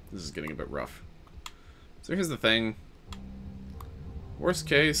 This is getting a bit rough. So here's the thing. Worst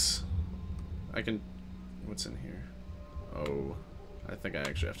case, I can... What's in here? Oh, I think I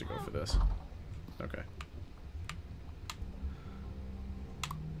actually have to go for this. Okay.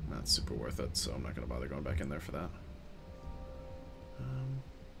 Not super worth it, so I'm not going to bother going back in there for that.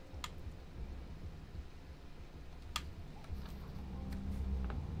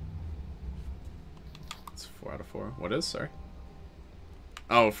 It's 4 out of 4. What is? Sorry.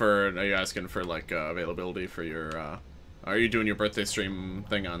 Oh, are you asking for, like, availability for your, are you doing your birthday stream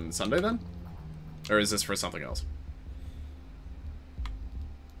thing on Sunday, then? Or is this for something else?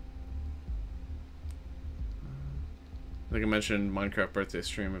 I think I mentioned Minecraft birthday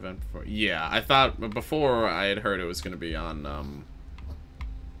stream event before. Yeah, I thought, before I had heard it was going to be on,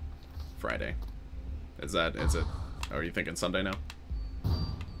 Friday. Is it? Oh, are you thinking Sunday now?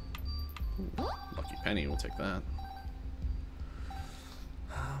 Ooh, lucky penny, we'll take that.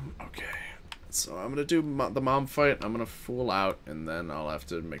 Okay, so I'm gonna do the mom fight. I'm gonna fool out, and then I'll have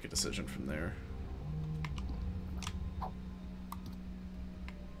to make a decision from there.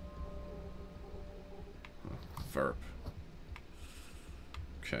 Verp.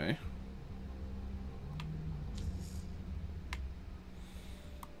 Okay.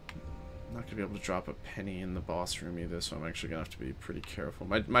 Not gonna be able to drop a penny in the boss room either, so I'm actually gonna have to be pretty careful.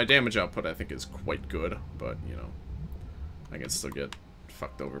 My damage output, I think, is quite good, but, you know, I can still get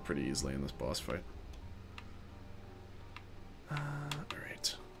fucked over pretty easily in this boss fight.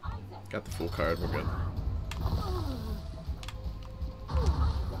 Alright. Got the full card, we're good.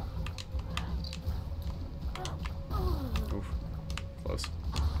 Oof. Close.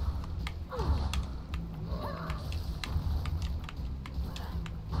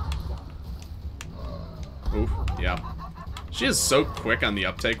 Oof, yeah. She is so quick on the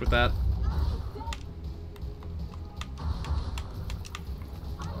uptake with that.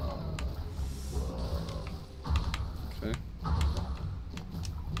 Okay.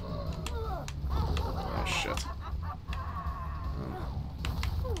 Oh, shit.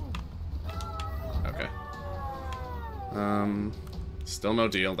 Okay. Still no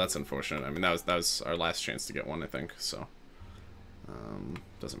deal. That's unfortunate. I mean, that was our last chance to get one, I think, so.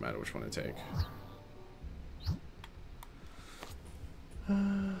 Doesn't matter which one I take.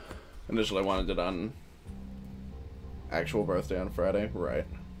 Initially, I wanted it on actual birthday on Friday. Right.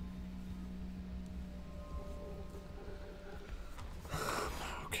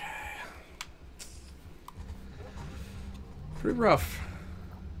 Okay. Pretty rough.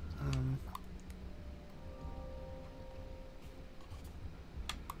 I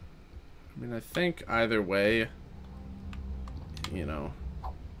mean, I think either way, you know,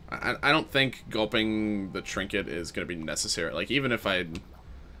 I don't think gulping the trinket is going to be necessary. Like, even if I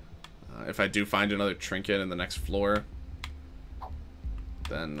do find another trinket in the next floor,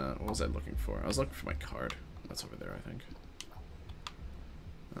 then, what was I looking for? I was looking for my card. That's over there, I think.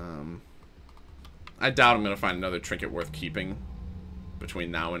 I doubt I'm going to find another trinket worth keeping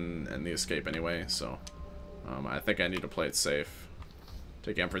between now and the escape anyway, so I think I need to play it safe.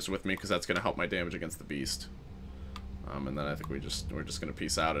 Take Empress with me, because that's going to help my damage against the beast. And then I think we're just going to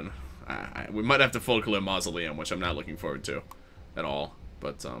peace out, and we might have to full clear Mausoleum, which I'm not looking forward to at all.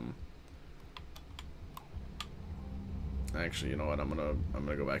 But actually, you know what? I'm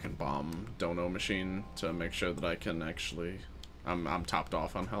gonna go back and bomb Dono Machine to make sure that I can actually I'm topped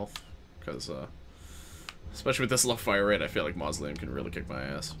off on health, because especially with this low fire rate, I feel like Mausoleum can really kick my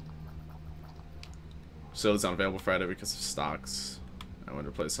ass. Still, it's not available Friday because of stocks. I wanted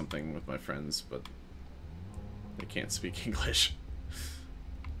to play something with my friends, but they can't speak English.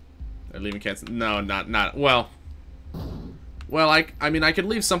 They're leaving cats. No, not well. Well, I mean, I could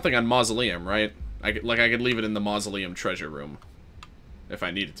leave something on Mausoleum, right? I could leave it in the Mausoleum treasure room, if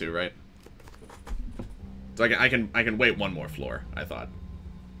I needed to, right? So I can wait one more floor. I thought.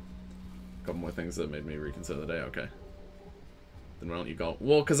 A couple more things that made me reconsider the day. Okay. Then why don't you go?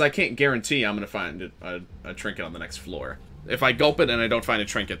 Well, because I can't guarantee I'm gonna find a trinket on the next floor. If I gulp it and I don't find a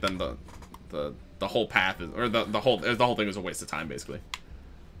trinket, then the whole path is, or the whole thing was a waste of time, basically.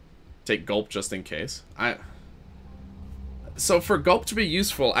 Take gulp just in case. So for gulp to be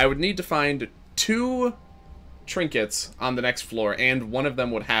useful, I would need to find 2 trinkets on the next floor, and one of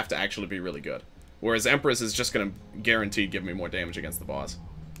them would have to actually be really good. Whereas Empress is just gonna guaranteed give me more damage against the boss.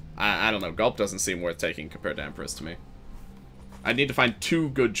 I don't know. Gulp doesn't seem worth taking compared to Empress to me. I'd need to find 2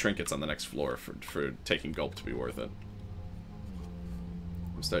 good trinkets on the next floor for taking gulp to be worth it.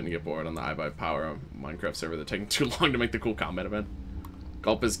 I'm starting to get bored on the iBuyPower Minecraft server. They're taking too long to make the cool combat event.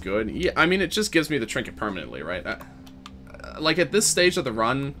 Gulp is good. Yeah, I mean, it just gives me the trinket permanently, right? Like, at this stage of the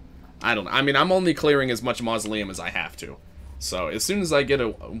run, I don't know. I mean, I'm only clearing as much Mausoleum as I have to. So, as soon as I get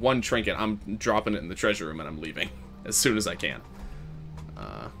one trinket, I'm dropping it in the treasure room and I'm leaving. As soon as I can.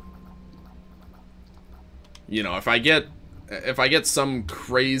 You know, if I get some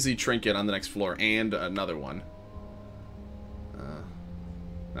crazy trinket on the next floor and another one.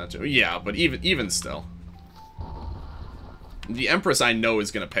 Yeah, but even still. The Empress I know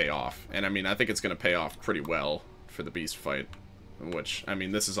is going to pay off. And I mean, I think it's going to pay off pretty well for the beast fight. Which, I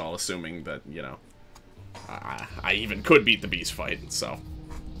mean, this is all assuming that, you know, I even could beat the beast fight, so.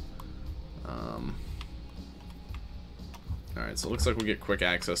 Alright, so it looks like we get quick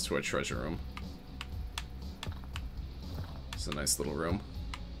access to a treasure room. It's a nice little room.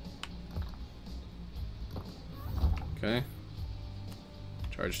 Okay.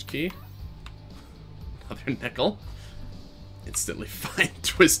 Charged key. Another nickel. Instantly find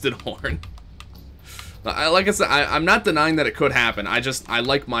Twisted Horn. Like I said, I'm not denying that it could happen. I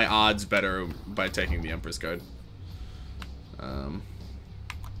like my odds better by taking the Empress card.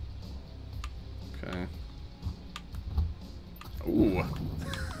 Okay. Ooh.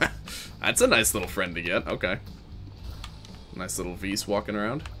 That's a nice little friend to get. Okay. Nice little Vs walking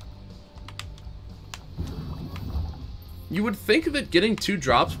around. You would think that getting 2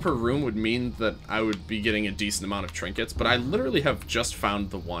 drops per room would mean that I would be getting a decent amount of trinkets, but I literally have just found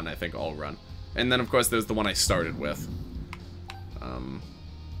the one, I think, all run. And then, of course, there's the one I started with.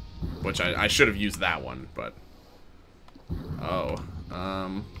 Which I should have used that one, but... Oh.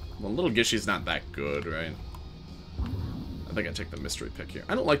 Well, Little Gishy's not that good, right? I think I take the mystery pick here.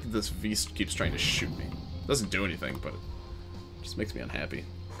 I don't like that this beast keeps trying to shoot me. It doesn't do anything, but it just makes me unhappy.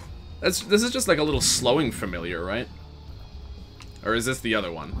 This is just like a little slowing familiar, right? Or is this the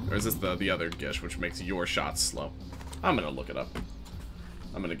other one? Or is this the other Gish, which makes your shots slow? I'm gonna look it up.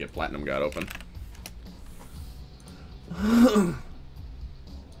 I'm gonna get Platinum God open.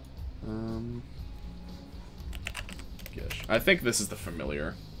 Gish. I think this is the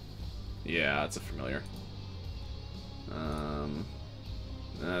familiar. Yeah, it's a familiar.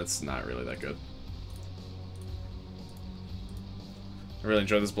 That's not really that good. I really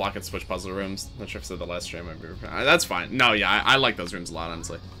enjoy this block and switch puzzle rooms. Not sure if I said the last stream. That's fine. No, yeah, I like those rooms a lot,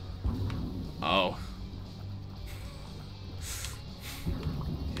 honestly. Oh.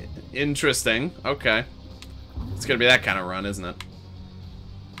 Interesting. Okay. It's gonna be that kind of run, isn't it?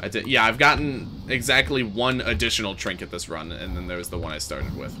 Yeah, I've gotten exactly 1 additional trinket this run, and then there's the one I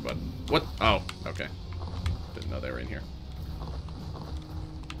started with, but... What? Oh, okay. Didn't know they were in here.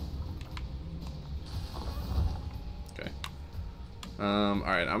 Okay.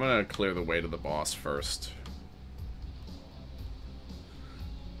 Alright, I'm gonna clear the way to the boss first.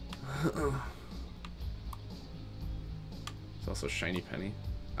 There's also Shiny Penny.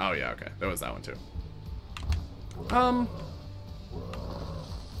 Oh, yeah, okay. There was that one, too.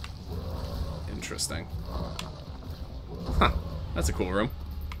 Interesting. Huh. That's a cool room.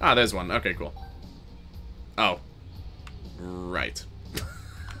 Ah, there's one. Okay, cool. Oh. Right.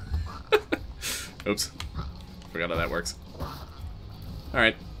 Oops. Forgot how that works.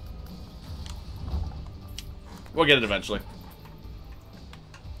 Alright. We'll get it eventually.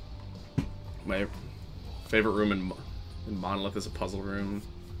 My favorite room in Monolith is a puzzle room.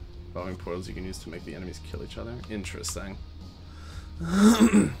 Involving portals you can use to make the enemies kill each other. Interesting.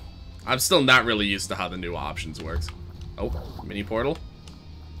 I'm still not really used to how the new options works. Oh, mini portal.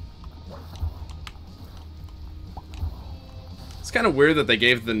 It's kind of weird that they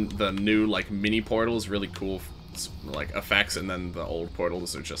gave the new like mini portals really cool like effects, and then the old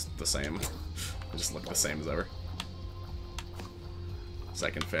portals are just the same. They just look the same as ever.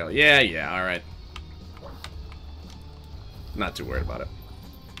 Second fail. Yeah, all right. Not too worried about it.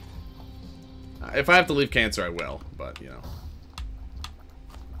 If I have to leave cancer, I will, but you know.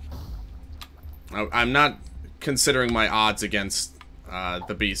 I'm not considering my odds against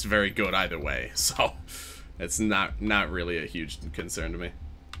the beast very good either way, so it's not really a huge concern to me.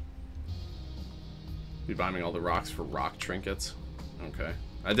 Be bombing all the rocks for rock trinkets. Okay.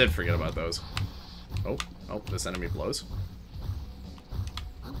 I did forget about those. Oh, this enemy blows.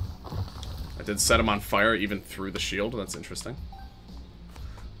 I did set him on fire even through the shield. That's interesting.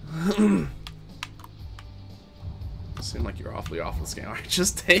 Seem like you're awfully off this game. Alright,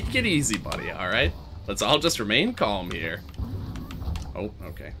 just take it easy, buddy, alright? Let's all just remain calm here. Oh,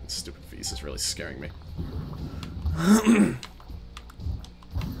 okay. This stupid feast is really scaring me.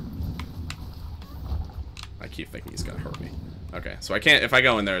 I keep thinking he's gonna hurt me. Okay, so I can't... If I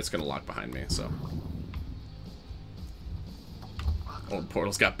go in there, it's gonna lock behind me, so... Old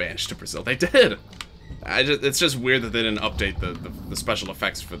portals got banished to Brazil. They did! It's just weird that they didn't update the special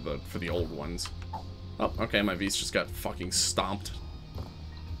effects for the old ones. Oh, okay, my V's just got fucking stomped.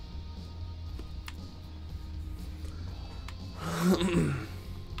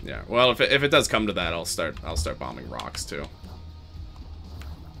 Yeah, well, if it does come to that, I'll start bombing rocks too.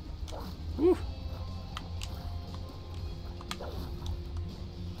 Woo.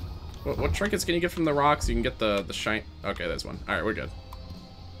 What trinkets can you get from the rocks? You can get the shine. Okay, there's one. All right, we're good.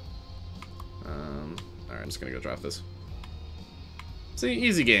 All right, I'm just gonna go drop this. See,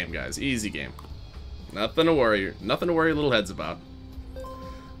 easy game, guys. Easy game. Nothing to worry little heads about.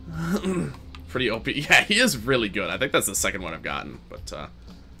 Pretty OP. Yeah, he is really good. I think that's the second one I've gotten, but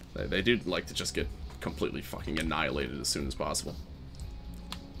they do like to just get completely fucking annihilated as soon as possible.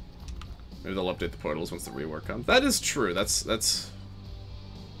 Maybe they'll update the portals once the rework comes. That is true.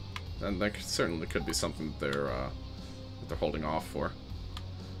 And that certainly could be something that they're holding off for.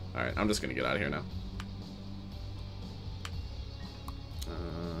 All right, I'm just gonna get out of here now.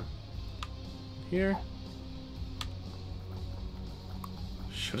 Here.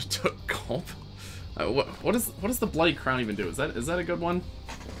 Should have took gulp. What does the bloody crown even do? Is that a good one?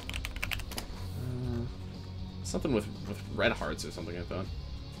 Something with red hearts or something, I thought.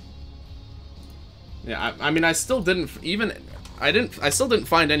 Yeah, I mean, I still didn't find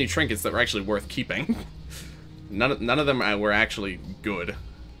any trinkets that were actually worth keeping. None of them were actually good.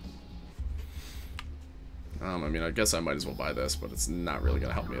 I mean, I guess I might as well buy this, but it's not really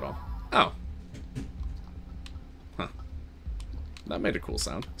gonna help me at all. Oh. Huh. That made a cool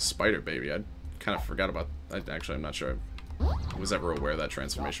sound. Spider baby. I kind of forgot about... Actually, I'm not sure I was ever aware that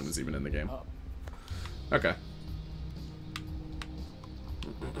transformation was even in the game. Okay.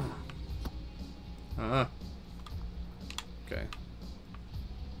 Okay.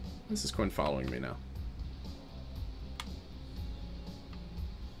 This is Quinn following me now.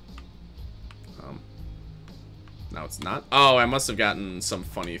 No, it's not. Oh, I must have gotten some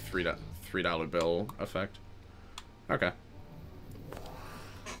funny $3 bill effect. Okay.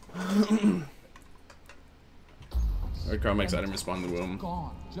 Car makes item respawn in the womb.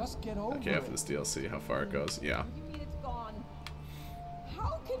 Okay, after this DLC, how far it goes. Yeah. You mean it's gone?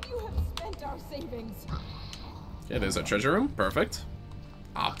 How can you have spent our savings? Okay, there's our treasure room. Perfect.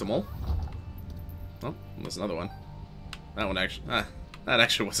 Optimal. Oh, there's another one. That one actually... that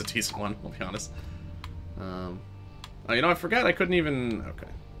actually was a decent one, I'll be honest. Oh, you know, I forgot I couldn't even... Okay,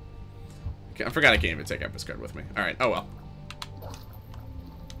 I forgot I can't even take Empress card with me. Alright, oh well.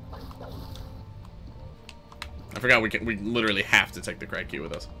 I forgot we literally have to take the crack key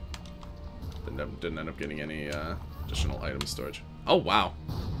with us. Didn't end up getting any additional item storage. Oh, wow.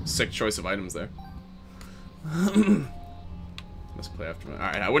 Sick choice of items there. Let's play after me.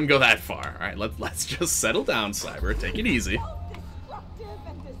 Alright, I wouldn't go that far. Alright, let's just settle down, Cyber. Take it easy.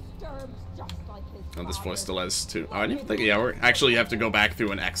 Oh, this floor still has two. Oh, I didn't even think. Yeah, we're actually have to go back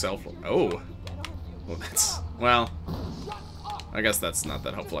through an XL floor. Oh. Well, that's... Well, I guess that's not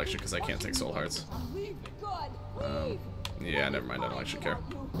that helpful, actually, because I can't take soul hearts. Yeah, never mind. I don't actually care.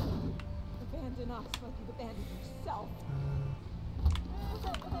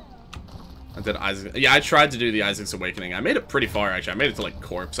 I did Isaac. Yeah, I tried to do the Isaac's Awakening. I made it pretty far, actually. I made it to, like,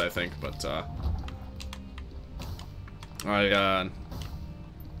 Corpse, I think, but,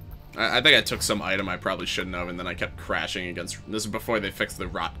 I think I took some item I probably shouldn't have, and then I kept crashing against... This is before they fixed the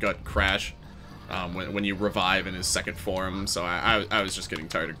Rot Gut crash, when you revive in his second form, so I was just getting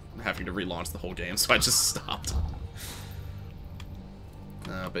tired of having to relaunch the whole game, so I just stopped.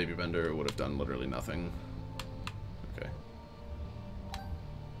 Baby Bender would have done literally nothing. Okay.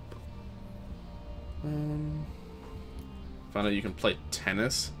 Found out you can play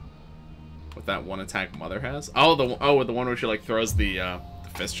tennis with that one attack Mother has. Oh, with the one where she, like, throws the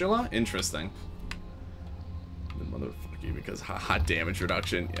fistula? Interesting. The motherfuck you, because hot damage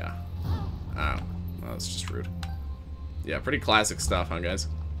reduction. Yeah. Oh, well, that's just rude. Yeah, pretty classic stuff, huh, guys?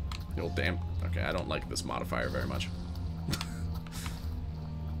 The old damn. Okay, I don't like this modifier very much. Do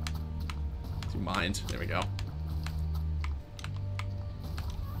you mind? There we go.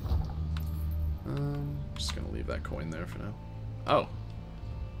 Just gonna leave that coin there for now. Oh.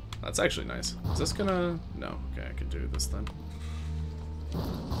 That's actually nice. Is this gonna... No. Okay, I can do this then.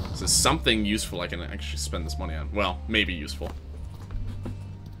 Is this something useful I can actually spend this money on? Well, maybe useful.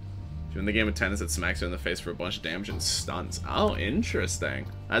 If you're in the game of tennis, it smacks you in the face for a bunch of damage and stuns. Oh, interesting.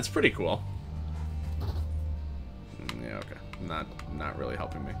 That's pretty cool. Yeah, okay. Not really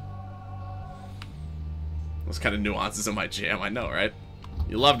helping me. Those kind of nuances in my jam, I know, right?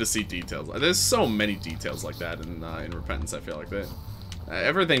 You love to see details. There's so many details like that in Repentance, I feel like that.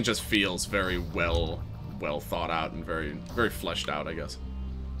 Everything just feels very well thought out and very fleshed out, I guess.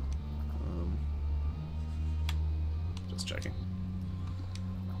 Just checking.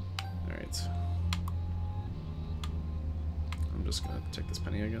 Alright. I'm just gonna take this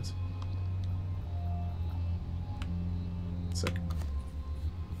penny, I guess. Sick.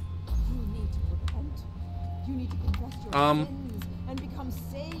 You need to repent. You need to confess your sins and become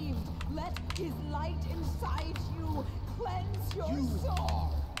saved. Let his light inside you cleanse your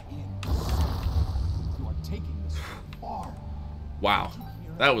soul. You are taking this far. Wow.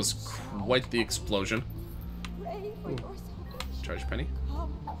 That was quite the explosion. Pray for your salvation. Charge penny.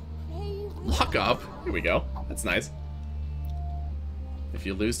 Come, pray with Lock up. Here we go. That's nice. If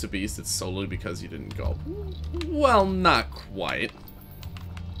you lose to Beast, it's solely because you didn't gulp. Well, not quite.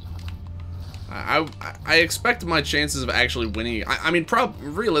 I expect my chances of actually winning... I mean,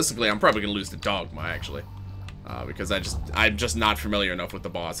 realistically, I'm probably going to lose to Dogma, actually. Because I'm just not familiar enough with the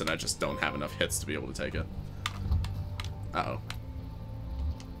boss, and I just don't have enough hits to be able to take it. Uh-oh.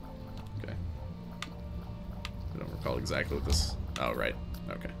 Okay. I don't recall exactly what this... Oh, right.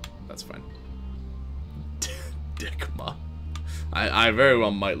 Okay. That's fine. Dickma. I very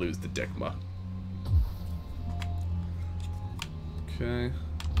well might lose to Dickma. Okay.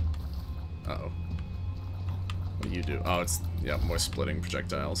 Uh-oh. What do you do? Oh, it's... Yeah, more splitting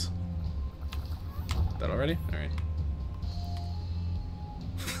projectiles. That already? Alright.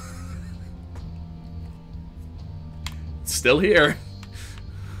 still here.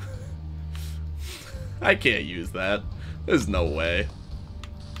 I can't use that. There's no way.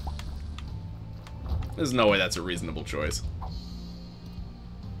 There's no way that's a reasonable choice.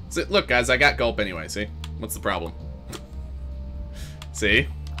 See, look, guys, I got gulp anyway, see? What's the problem? See?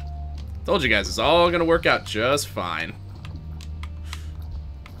 Told you guys, it's all gonna work out just fine.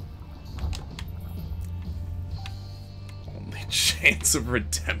 Only chance of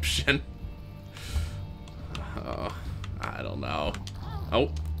redemption. Oh, I don't know.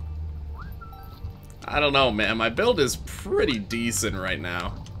 Oh. I don't know, man. My build is pretty decent right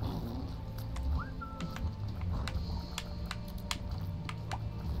now.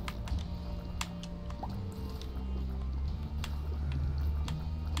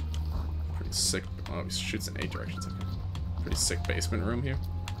 Pretty sick. Oh, he shoots in 8 directions. Okay. Pretty sick basement room here.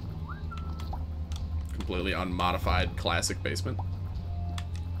 Completely unmodified classic basement.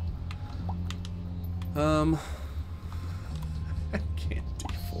 I can't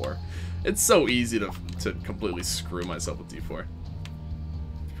D4. It's so easy to completely screw myself with D4.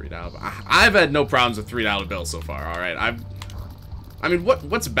 $3. I've had no problems with $3 bills so far. All right, I mean,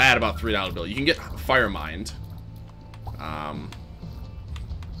 what's bad about $3 bill? You can get Fire Mind. I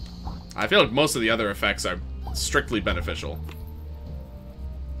feel like most of the other effects are strictly beneficial.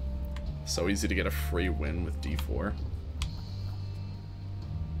 So easy to get a free win with D4.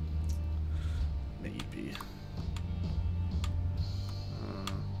 Maybe.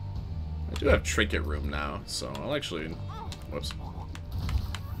 I do have Trinket Room now, so I'll actually... Whoops.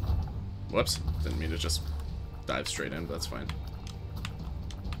 Whoops. Didn't mean to just dive straight in, but that's fine.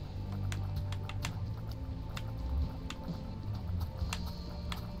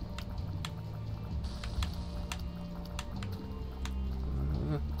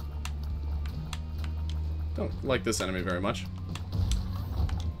 Don't like this enemy very much.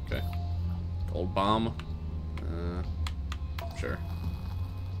 Okay. Gold Bomb. Sure.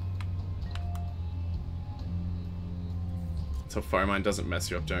 So Fire Mine doesn't mess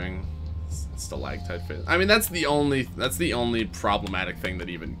you up during stalactite phase. I mean, that's the only problematic thing that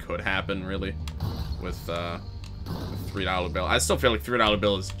even could happen, really, with $3 bill. I still feel like $3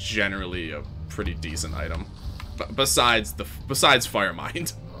 bill is generally a pretty decent item, besides Fire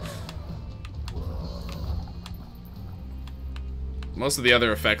Mind. Most of the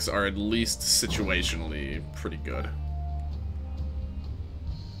other effects are at least situationally pretty good.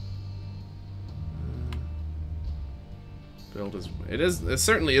 Build is it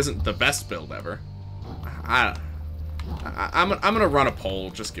certainly isn't the best build ever. I'm gonna run a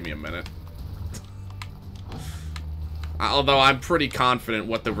poll. Just give me a minute. Although I'm pretty confident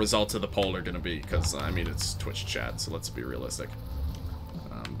what the results of the poll are gonna be, because I mean it's Twitch chat, so let's be realistic.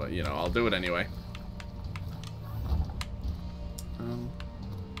 But you know, I'll do it anyway.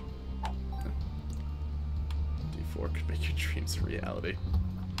 D4 could make your dreams a reality.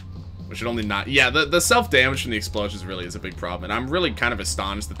 Which should only not... Yeah, the self-damage from the explosions really is a big problem. And I'm really kind of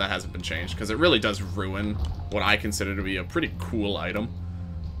astonished that that hasn't been changed, because it really does ruin what I consider to be a pretty cool item.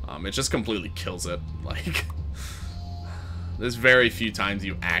 It just completely kills it. Like, there's very few times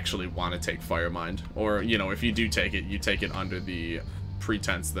you actually want to take Fire Mind. Or, you know, if you do take it, you take it under the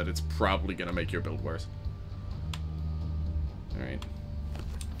pretense that it's probably going to make your build worse. Alright.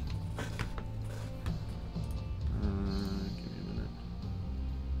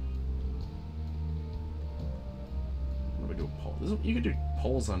 You could do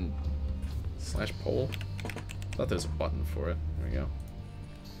polls on /poll. I thought there's a button for it. There we go.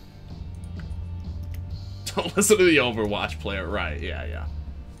 Don't listen to the Overwatch player. Right, yeah.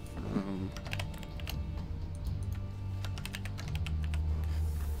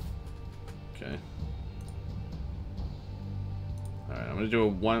 Okay. Alright, I'm gonna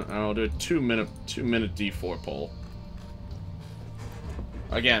do I'll do a 2 minute D4 poll.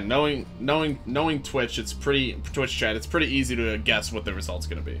 Again, knowing Twitch, Twitch chat, it's pretty easy to guess what the result's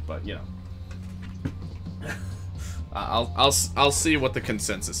gonna be, but you know. I'll see what the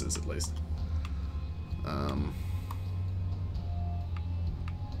consensus is at least.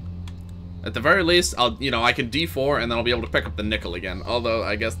 At the very least, I can D4 and then I'll be able to pick up the nickel again. Although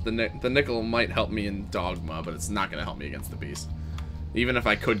I guess the nickel might help me in Dogma, but it's not gonna help me against the beast. Even if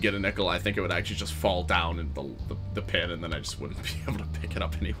I could get a nickel, I think it would actually just fall down in the pit, and then I just wouldn't be able to pick it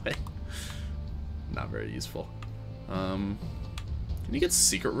up anyway. Not very useful. Can you get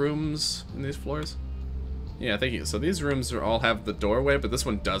secret rooms in these floors? Yeah, thank you. So these rooms all have the doorway, but this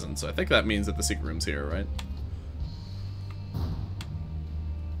one doesn't. So I think that means that the secret room's here, right?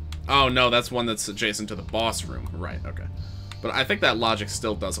 Oh, no, that's one that's adjacent to the boss room. Right, okay. But I think that logic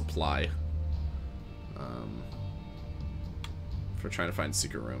still does apply. For trying to find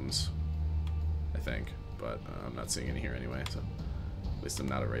secret rooms, I think. but I'm not seeing any here anyway, so at least I'm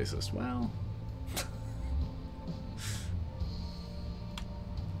not a racist. Well...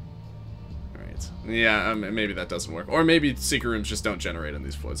 Alright. Yeah, maybe that doesn't work. Or maybe secret rooms just don't generate on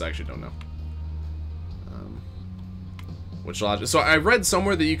these floors. I actually don't know. Which logic? So I read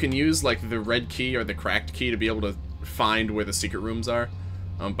somewhere that you can use like the red key or the cracked key to be able to find where the secret rooms are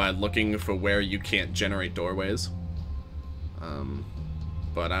by looking for where you can't generate doorways.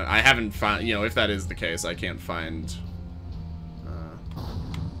 But I haven't found, you know, if that is the case, I can't find.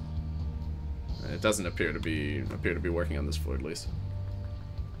 It doesn't appear to be working on this floor at least.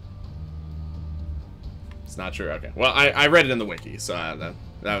 It's not true. Okay. Well, I read it in the wiki, so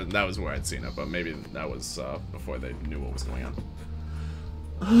that was where I'd seen it, but maybe that was before they knew what was going on.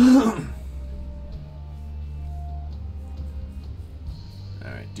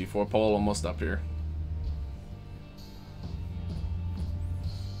 Alright, D4 pole almost up here.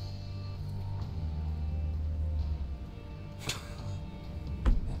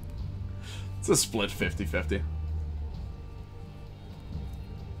 It's a split 50-50.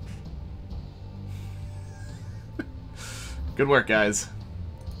 Good work, guys.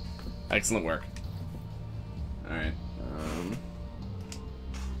 Excellent work. Alright.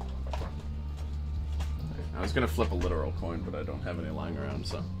 I was gonna flip a literal coin, but I don't have any lying around,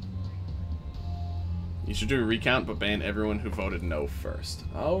 so. You should do a recount, but ban everyone who voted no first.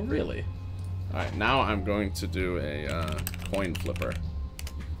 Oh, really? Alright, now I'm going to do a coin flipper.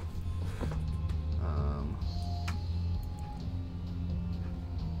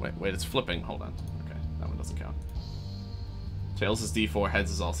 Wait, it's flipping. Hold on. Okay, that one doesn't count. Tails is D4, heads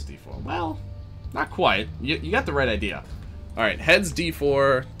is also D4. Well, not quite. You got the right idea. Alright, heads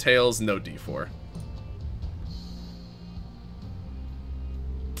D4, tails no D4.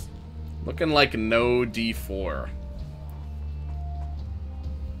 Looking like no D4.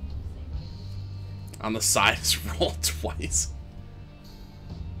 On the side is roll twice.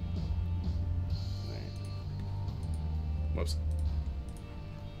 Whoops.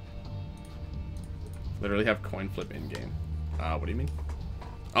 Literally have coin flip in game. What do you mean?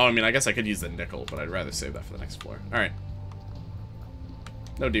 Oh, I mean, I guess I could use the nickel, but I'd rather save that for the next floor. Alright.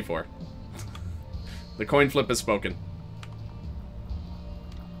 No D4. The coin flip is spoken.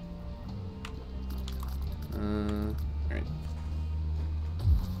 Alright.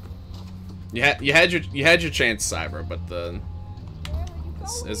 You had your chance, Cyber, but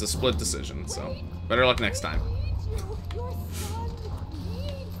this is a split decision, so better luck next time.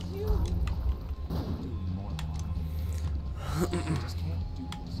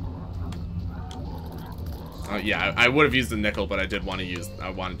 Yeah, I would have used the nickel, but I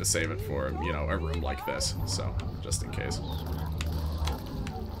wanted to save it for, you know, a room like this, so, just in case.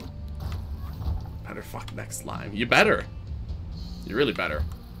 Better fuck next slime. You better. You really better.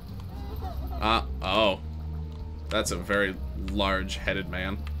 Oh. That's a very large-headed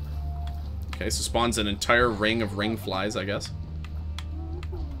man. Okay, so spawns an entire ring of ring flies, I guess.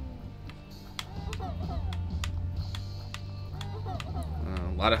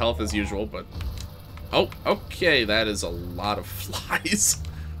 A lot of health as usual, but... Oh, okay, that is a lot of flies.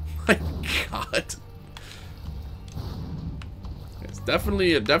 My god. It's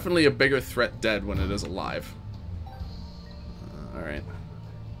definitely a bigger threat dead when it is alive. Alright.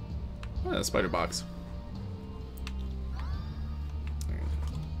 Oh, spider box.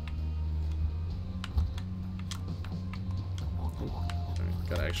 Alright,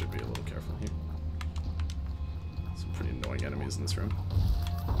 gotta actually be a little careful here. Some pretty annoying enemies in this room.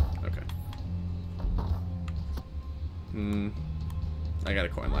 Okay. I got a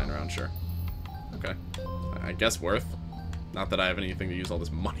coin lying around, sure. Okay. I guess worth. Not that I have anything to use all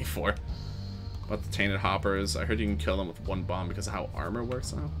this money for. But the Tainted Hoppers, I heard you can kill them with one bomb because of how armor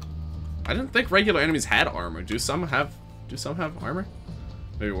works now. I didn't think regular enemies had armor. Do some have armor?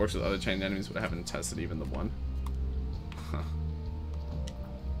 Maybe it works with other chained enemies, but I haven't tested even the one. Huh.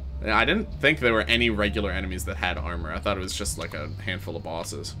 Yeah, I didn't think there were any regular enemies that had armor. I thought it was just like a handful of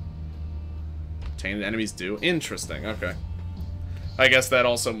bosses. Tainted enemies do? Interesting, okay. I guess that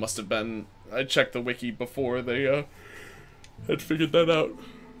also must have been... I checked the wiki before they had figured that out.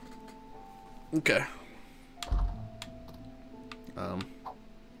 Okay. I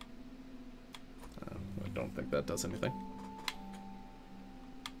don't think that does anything.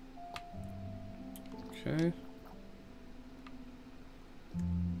 Okay.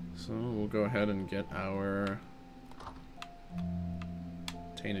 So we'll go ahead and get our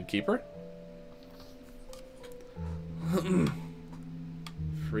Tainted Keeper.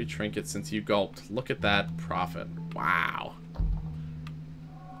 Free trinket since you gulped. Look at that profit. Wow.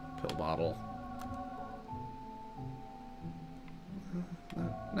 Pill bottle.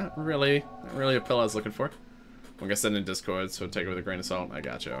 Not really a pill I was looking for. I'm gonna send in Discord, so take it with a grain of salt. I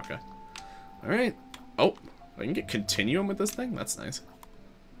got you. Okay. All right. Oh, I can get continuum with this thing. That's nice.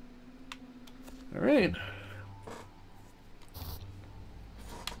 All right.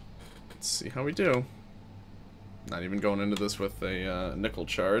 Let's see how we do. Not even going into this with a nickel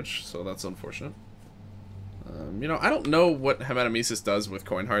charge, so that's unfortunate. You know, I don't know what Hematomesis does with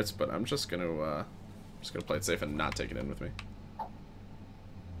coin hearts, but I'm just gonna play it safe and not take it in with me.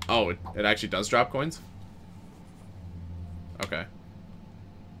 Oh, it actually does drop coins? Okay.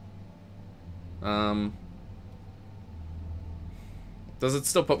 Does it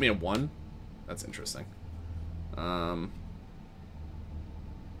still put me at 1? That's interesting.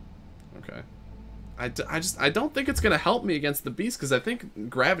 Okay. I don't think it's gonna help me against the beast, because I think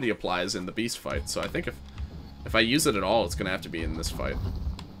gravity applies in the beast fight, so I think if I use it at all, it's gonna have to be in this fight.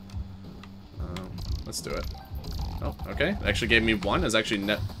 Let's do it. Oh, okay. It actually gave me 1. It's actually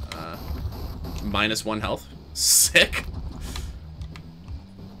net minus 1 health. Sick.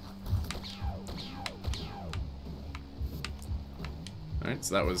 Alright,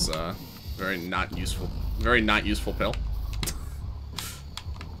 so that was very not useful pill.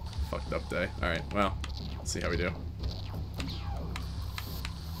 Fucked up day. Alright, well, let's see how we do.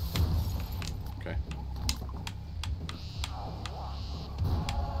 Okay.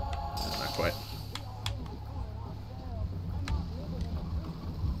 Not quite.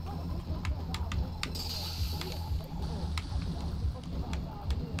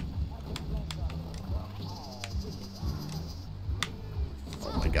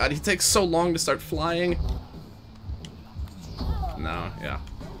 Oh my god, he takes so long to start flying. No, yeah.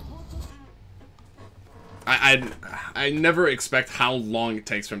 I never expect how long it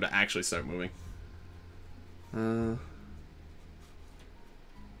takes for him to actually start moving. You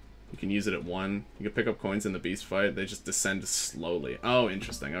can use it at 1. You can pick up coins in the beast fight. They just descend slowly. Oh,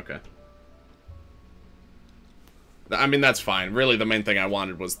 interesting. Okay. I mean, that's fine. Really, the main thing I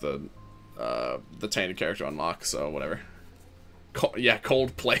wanted was the tainted character unlock, so whatever. Yeah,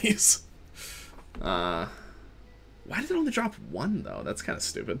 cold plays. Why did it only drop 1, though? That's kind of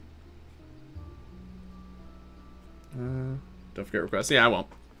stupid. Don't forget requests. Yeah, I won't.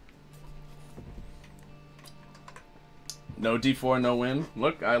 No D4, no win.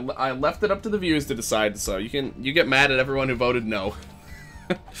 Look, I left it up to the viewers to decide, so you get mad at everyone who voted no.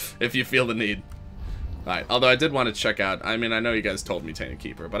 If you feel the need. Alright, although I did want to check out, I mean, I know you guys told me Tainted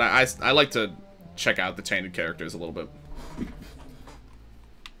Keeper, but I like to check out the Tainted characters a little bit.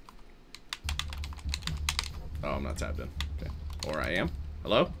 Oh, I'm not tapped in. Okay. Or I am.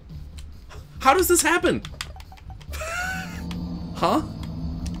 Hello? How does this happen? Huh?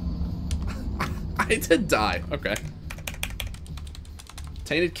 I did die. Okay.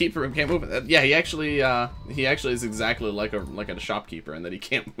 Tainted Keeper can't move. Yeah, he actually is exactly like a shopkeeper in that he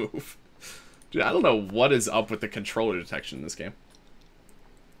can't move. Dude, I don't know what is up with the controller detection in this game.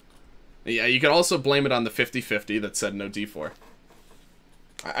 Yeah, you could also blame it on the 50-50 that said no D4.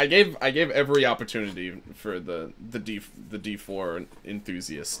 I gave every opportunity for the D4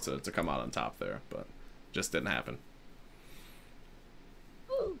 enthusiasts to come out on top there, but just didn't happen.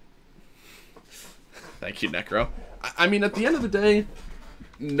 Thank you, Necro. I mean, at the end of the day,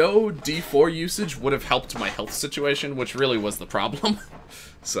 no D4 usage would have helped my health situation, which really was the problem.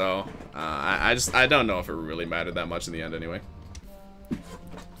 So, I don't know if it really mattered that much in the end anyway.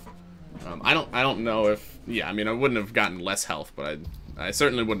 I don't know if... Yeah, I mean, I wouldn't have gotten less health, but I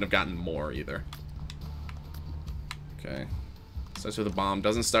certainly wouldn't have gotten more either. Okay. Starts with a bomb.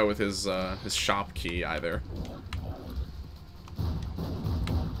 Doesn't start with his shop key either.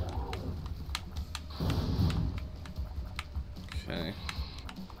 Okay.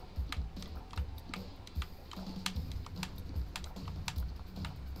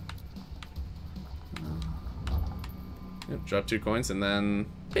 Yep, drop 2 coins and then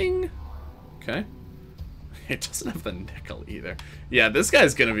ping. Okay. It doesn't have the nickel either. Yeah, this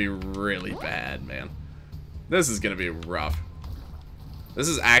guy's gonna be really bad, man. This is gonna be rough. This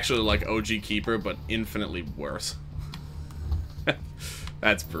is actually like OG Keeper, but infinitely worse.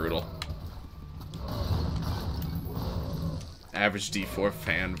 That's brutal. Average D4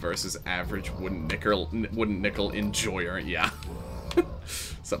 fan versus average wooden nickel enjoyer. Yeah.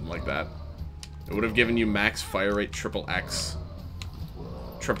 Something like that. It would have given you max fire rate triple X.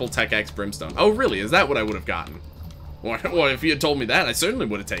 Triple Tech X Brimstone. Oh, really? Is that what I would have gotten? Well, if you had told me that, I certainly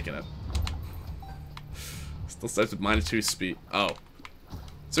would have taken it. Still starts with -2 speed. Oh.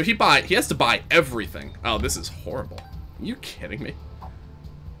 So he has to buy everything. Oh, this is horrible. Are you kidding me?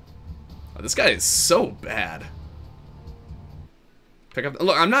 Oh, this guy is so bad. Pick up.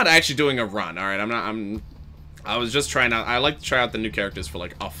 Look, I'm not actually doing a run. All right, I'm I was just trying out... I like to try out the new characters for,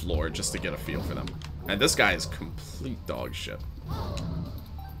 like, a floor, just to get a feel for them. And this guy is complete dog shit.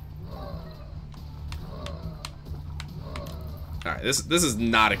 Alright, this is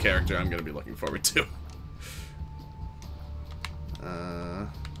not a character I'm gonna be looking forward to.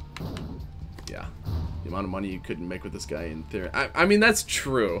 Yeah. The amount of money you couldn't make with this guy in theory. I mean, that's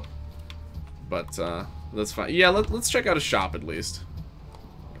true. But, that's fine. Yeah, let's check out a shop at least.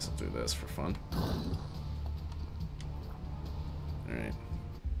 I guess I'll do this for fun. Alright.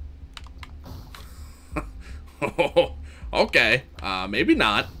 Okay. Maybe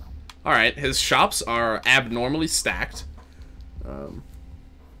not. Alright, his shops are abnormally stacked.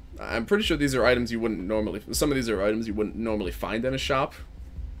 I'm pretty sure these are items you wouldn't normally... Some of these are items you wouldn't normally find in a shop.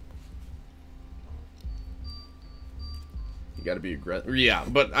 You gotta be aggressive. Yeah,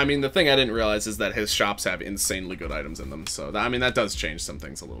 but, I mean, the thing I didn't realize is that his shops have insanely good items in them. So, I mean, that does change some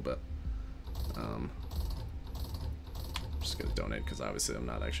things a little bit. I'm just gonna donate, because obviously I'm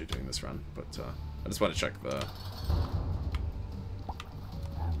not actually doing this run. But, I just want to check the...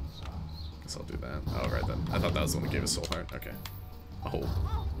 Guess I'll do that. Oh, right then. I thought that was the one that gave us soul heart. Okay.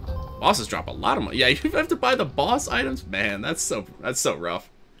 Oh. Bosses drop a lot of money. Yeah, you have to buy the boss items? Man, that's so rough.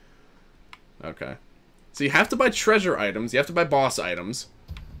 Okay. So you have to buy treasure items, you have to buy boss items.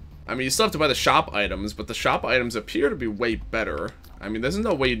 I mean, you still have to buy the shop items, but the shop items appear to be way better. I mean, there's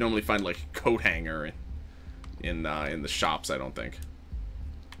no way you'd normally find, like, coat hanger in the shops, I don't think.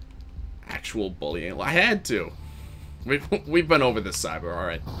 Actual bullying. Well, I had to. We've been over this, Cyber,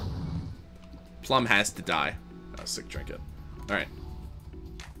 alright. Plum has to die. Oh, sick trinket. Alright.